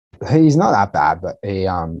he's not that bad, but he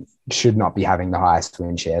should not be having the highest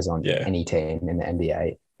win shares on any team in the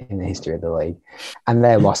NBA in the history of the league. And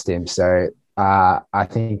they lost him. So I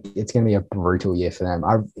think it's going to be a brutal year for them.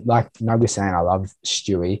 Like Nog was saying, I love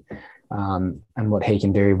Stewie. And what he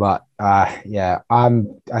can do. But I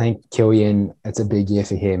think Killian, it's a big year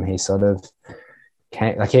for him. He sort of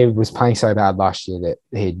he was playing so bad last year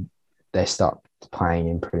that they stopped playing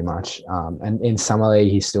him pretty much. And in summer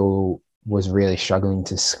league, he still was really struggling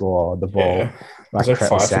to score the ball. Yeah. Like it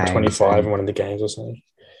was like 5 for 25 in one of the games or something.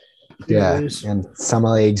 Yeah, and summer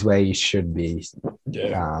leagues where you should be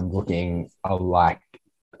looking like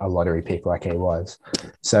a lottery pick like he was.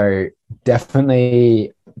 So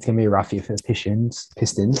definitely it's going to be a rough year for the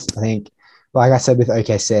Pistons. I think, like I said with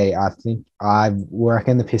OKC, I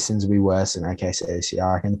reckon the Pistons will be worse than OKC this year.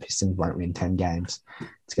 I reckon the Pistons won't win 10 games.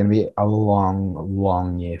 It's going to be a long,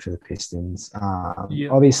 long year for the Pistons.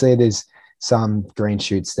 Obviously, there's some green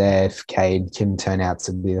shoots there if Cade can turn out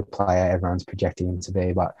to be the player everyone's projecting him to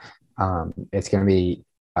be. But it's going to be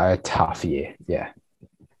a tough year. Yeah.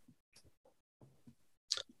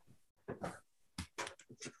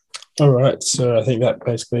 All right. So I think that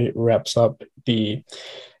basically wraps up the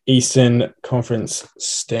Eastern Conference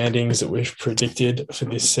standings that we've predicted for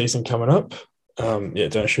this season coming up.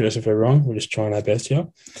 Don't shoot us if we're wrong. We're just trying our best here.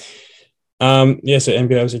 So NBA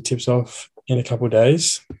obviously tips off in a couple of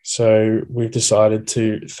days. So we've decided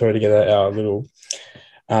to throw together our little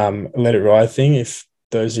Let It Ride thing. If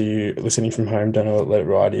those of you listening from home don't know what Let It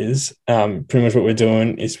Ride is, pretty much what we're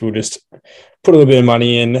doing is we'll just put a little bit of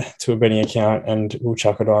money in to a betting account and we'll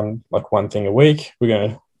chuck it on like one thing a week. We're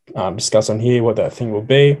going to discuss on here what that thing will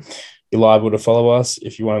be. You're liable to follow us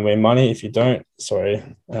if you want to win money. If you don't, sorry,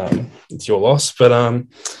 it's your loss. But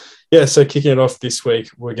so kicking it off this week,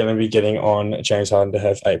 we're going to be getting on James Harden to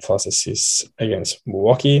have 8+ assists against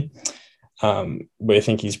Milwaukee. We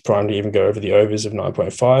think he's primed to even go over the overs of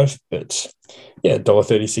 9.5. But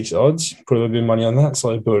 $1.36 odds. Put a little bit of money on that,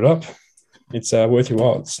 slowly build it up. It's worth your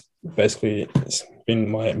while. Basically, it's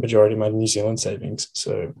been my majority of my New Zealand savings.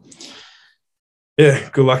 So,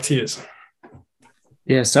 good luck to you.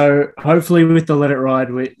 Yeah, so hopefully with the Let It Ride,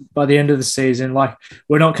 by the end of the season,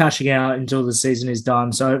 we're not cashing out until the season is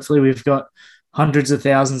done. So hopefully we've got hundreds of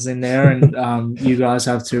thousands in there and you guys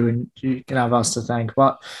have to, and you can have us to thank.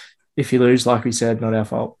 But if you lose, like we said, not our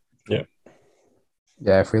fault. Yeah.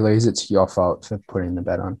 Yeah, if we lose, it's your fault for putting the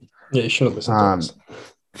bet on. Yeah, you should have listened to us.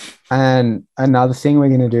 And another thing we're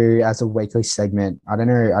going to do as a weekly segment, I don't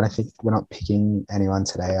think we're not picking anyone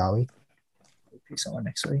today, are we? Pick someone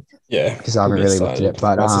next week. Yeah, because I haven't really looked at it.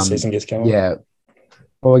 But once the season gets going. Yeah,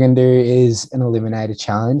 what we're going to do is an eliminator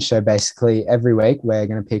challenge. So basically, every week we're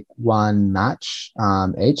going to pick one match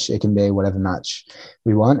each. It can be whatever match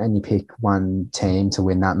we want, and you pick one team to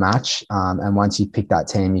win that match. And once you pick that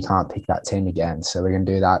team, you can't pick that team again. So we're going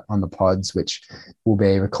to do that on the pods, which we'll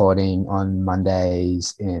be recording on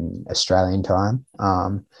Mondays in Australian time.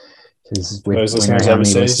 Because we know how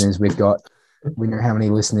many listeners we've got. We know how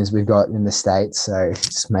many listeners we've got in the States, so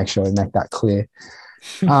just make sure we make that clear.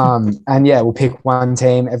 We'll pick one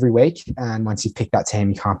team every week, and once you pick that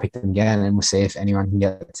team, you can't pick them again, and we'll see if anyone can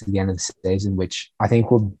get to the end of the season, which I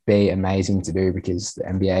think will be amazing to do because the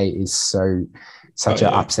NBA is such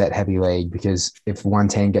an upset heavy league, because if one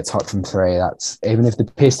team gets hot from three, that's even if the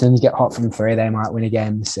Pistons get hot from three, they might win a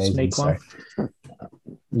game this season. That's what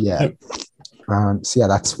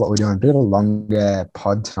we're doing. A bit of a longer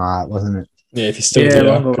pod tonight, wasn't it? Yeah, if you still do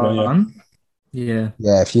that, Yeah,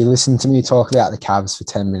 if you listen to me talk about the Cavs for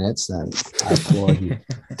 10 minutes, then I applaud you.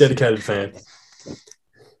 Dedicated fan.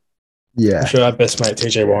 Yeah. I'm sure our best mate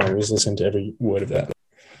TJ Warren was listening to every word of that.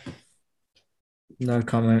 No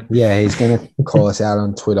comment. Yeah, he's going to call us out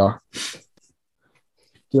on Twitter.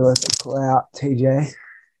 Give us a call out, TJ.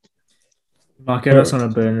 Might get us on a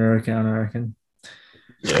burner account, I reckon.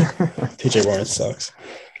 Yeah, TJ Warren sucks.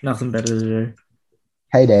 Nothing better to do.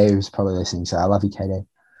 K-Dave is probably listening, so I love you, K-Dave.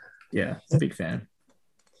 Yeah, big fan.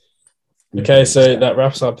 Okay, so that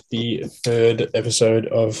wraps up the third episode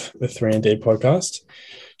of the 3&D podcast.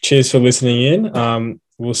 Cheers for listening in.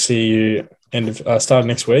 We'll see you start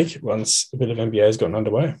next week once a bit of NBA has gotten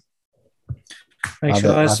underway. Thanks,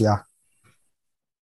 guys. Love ya.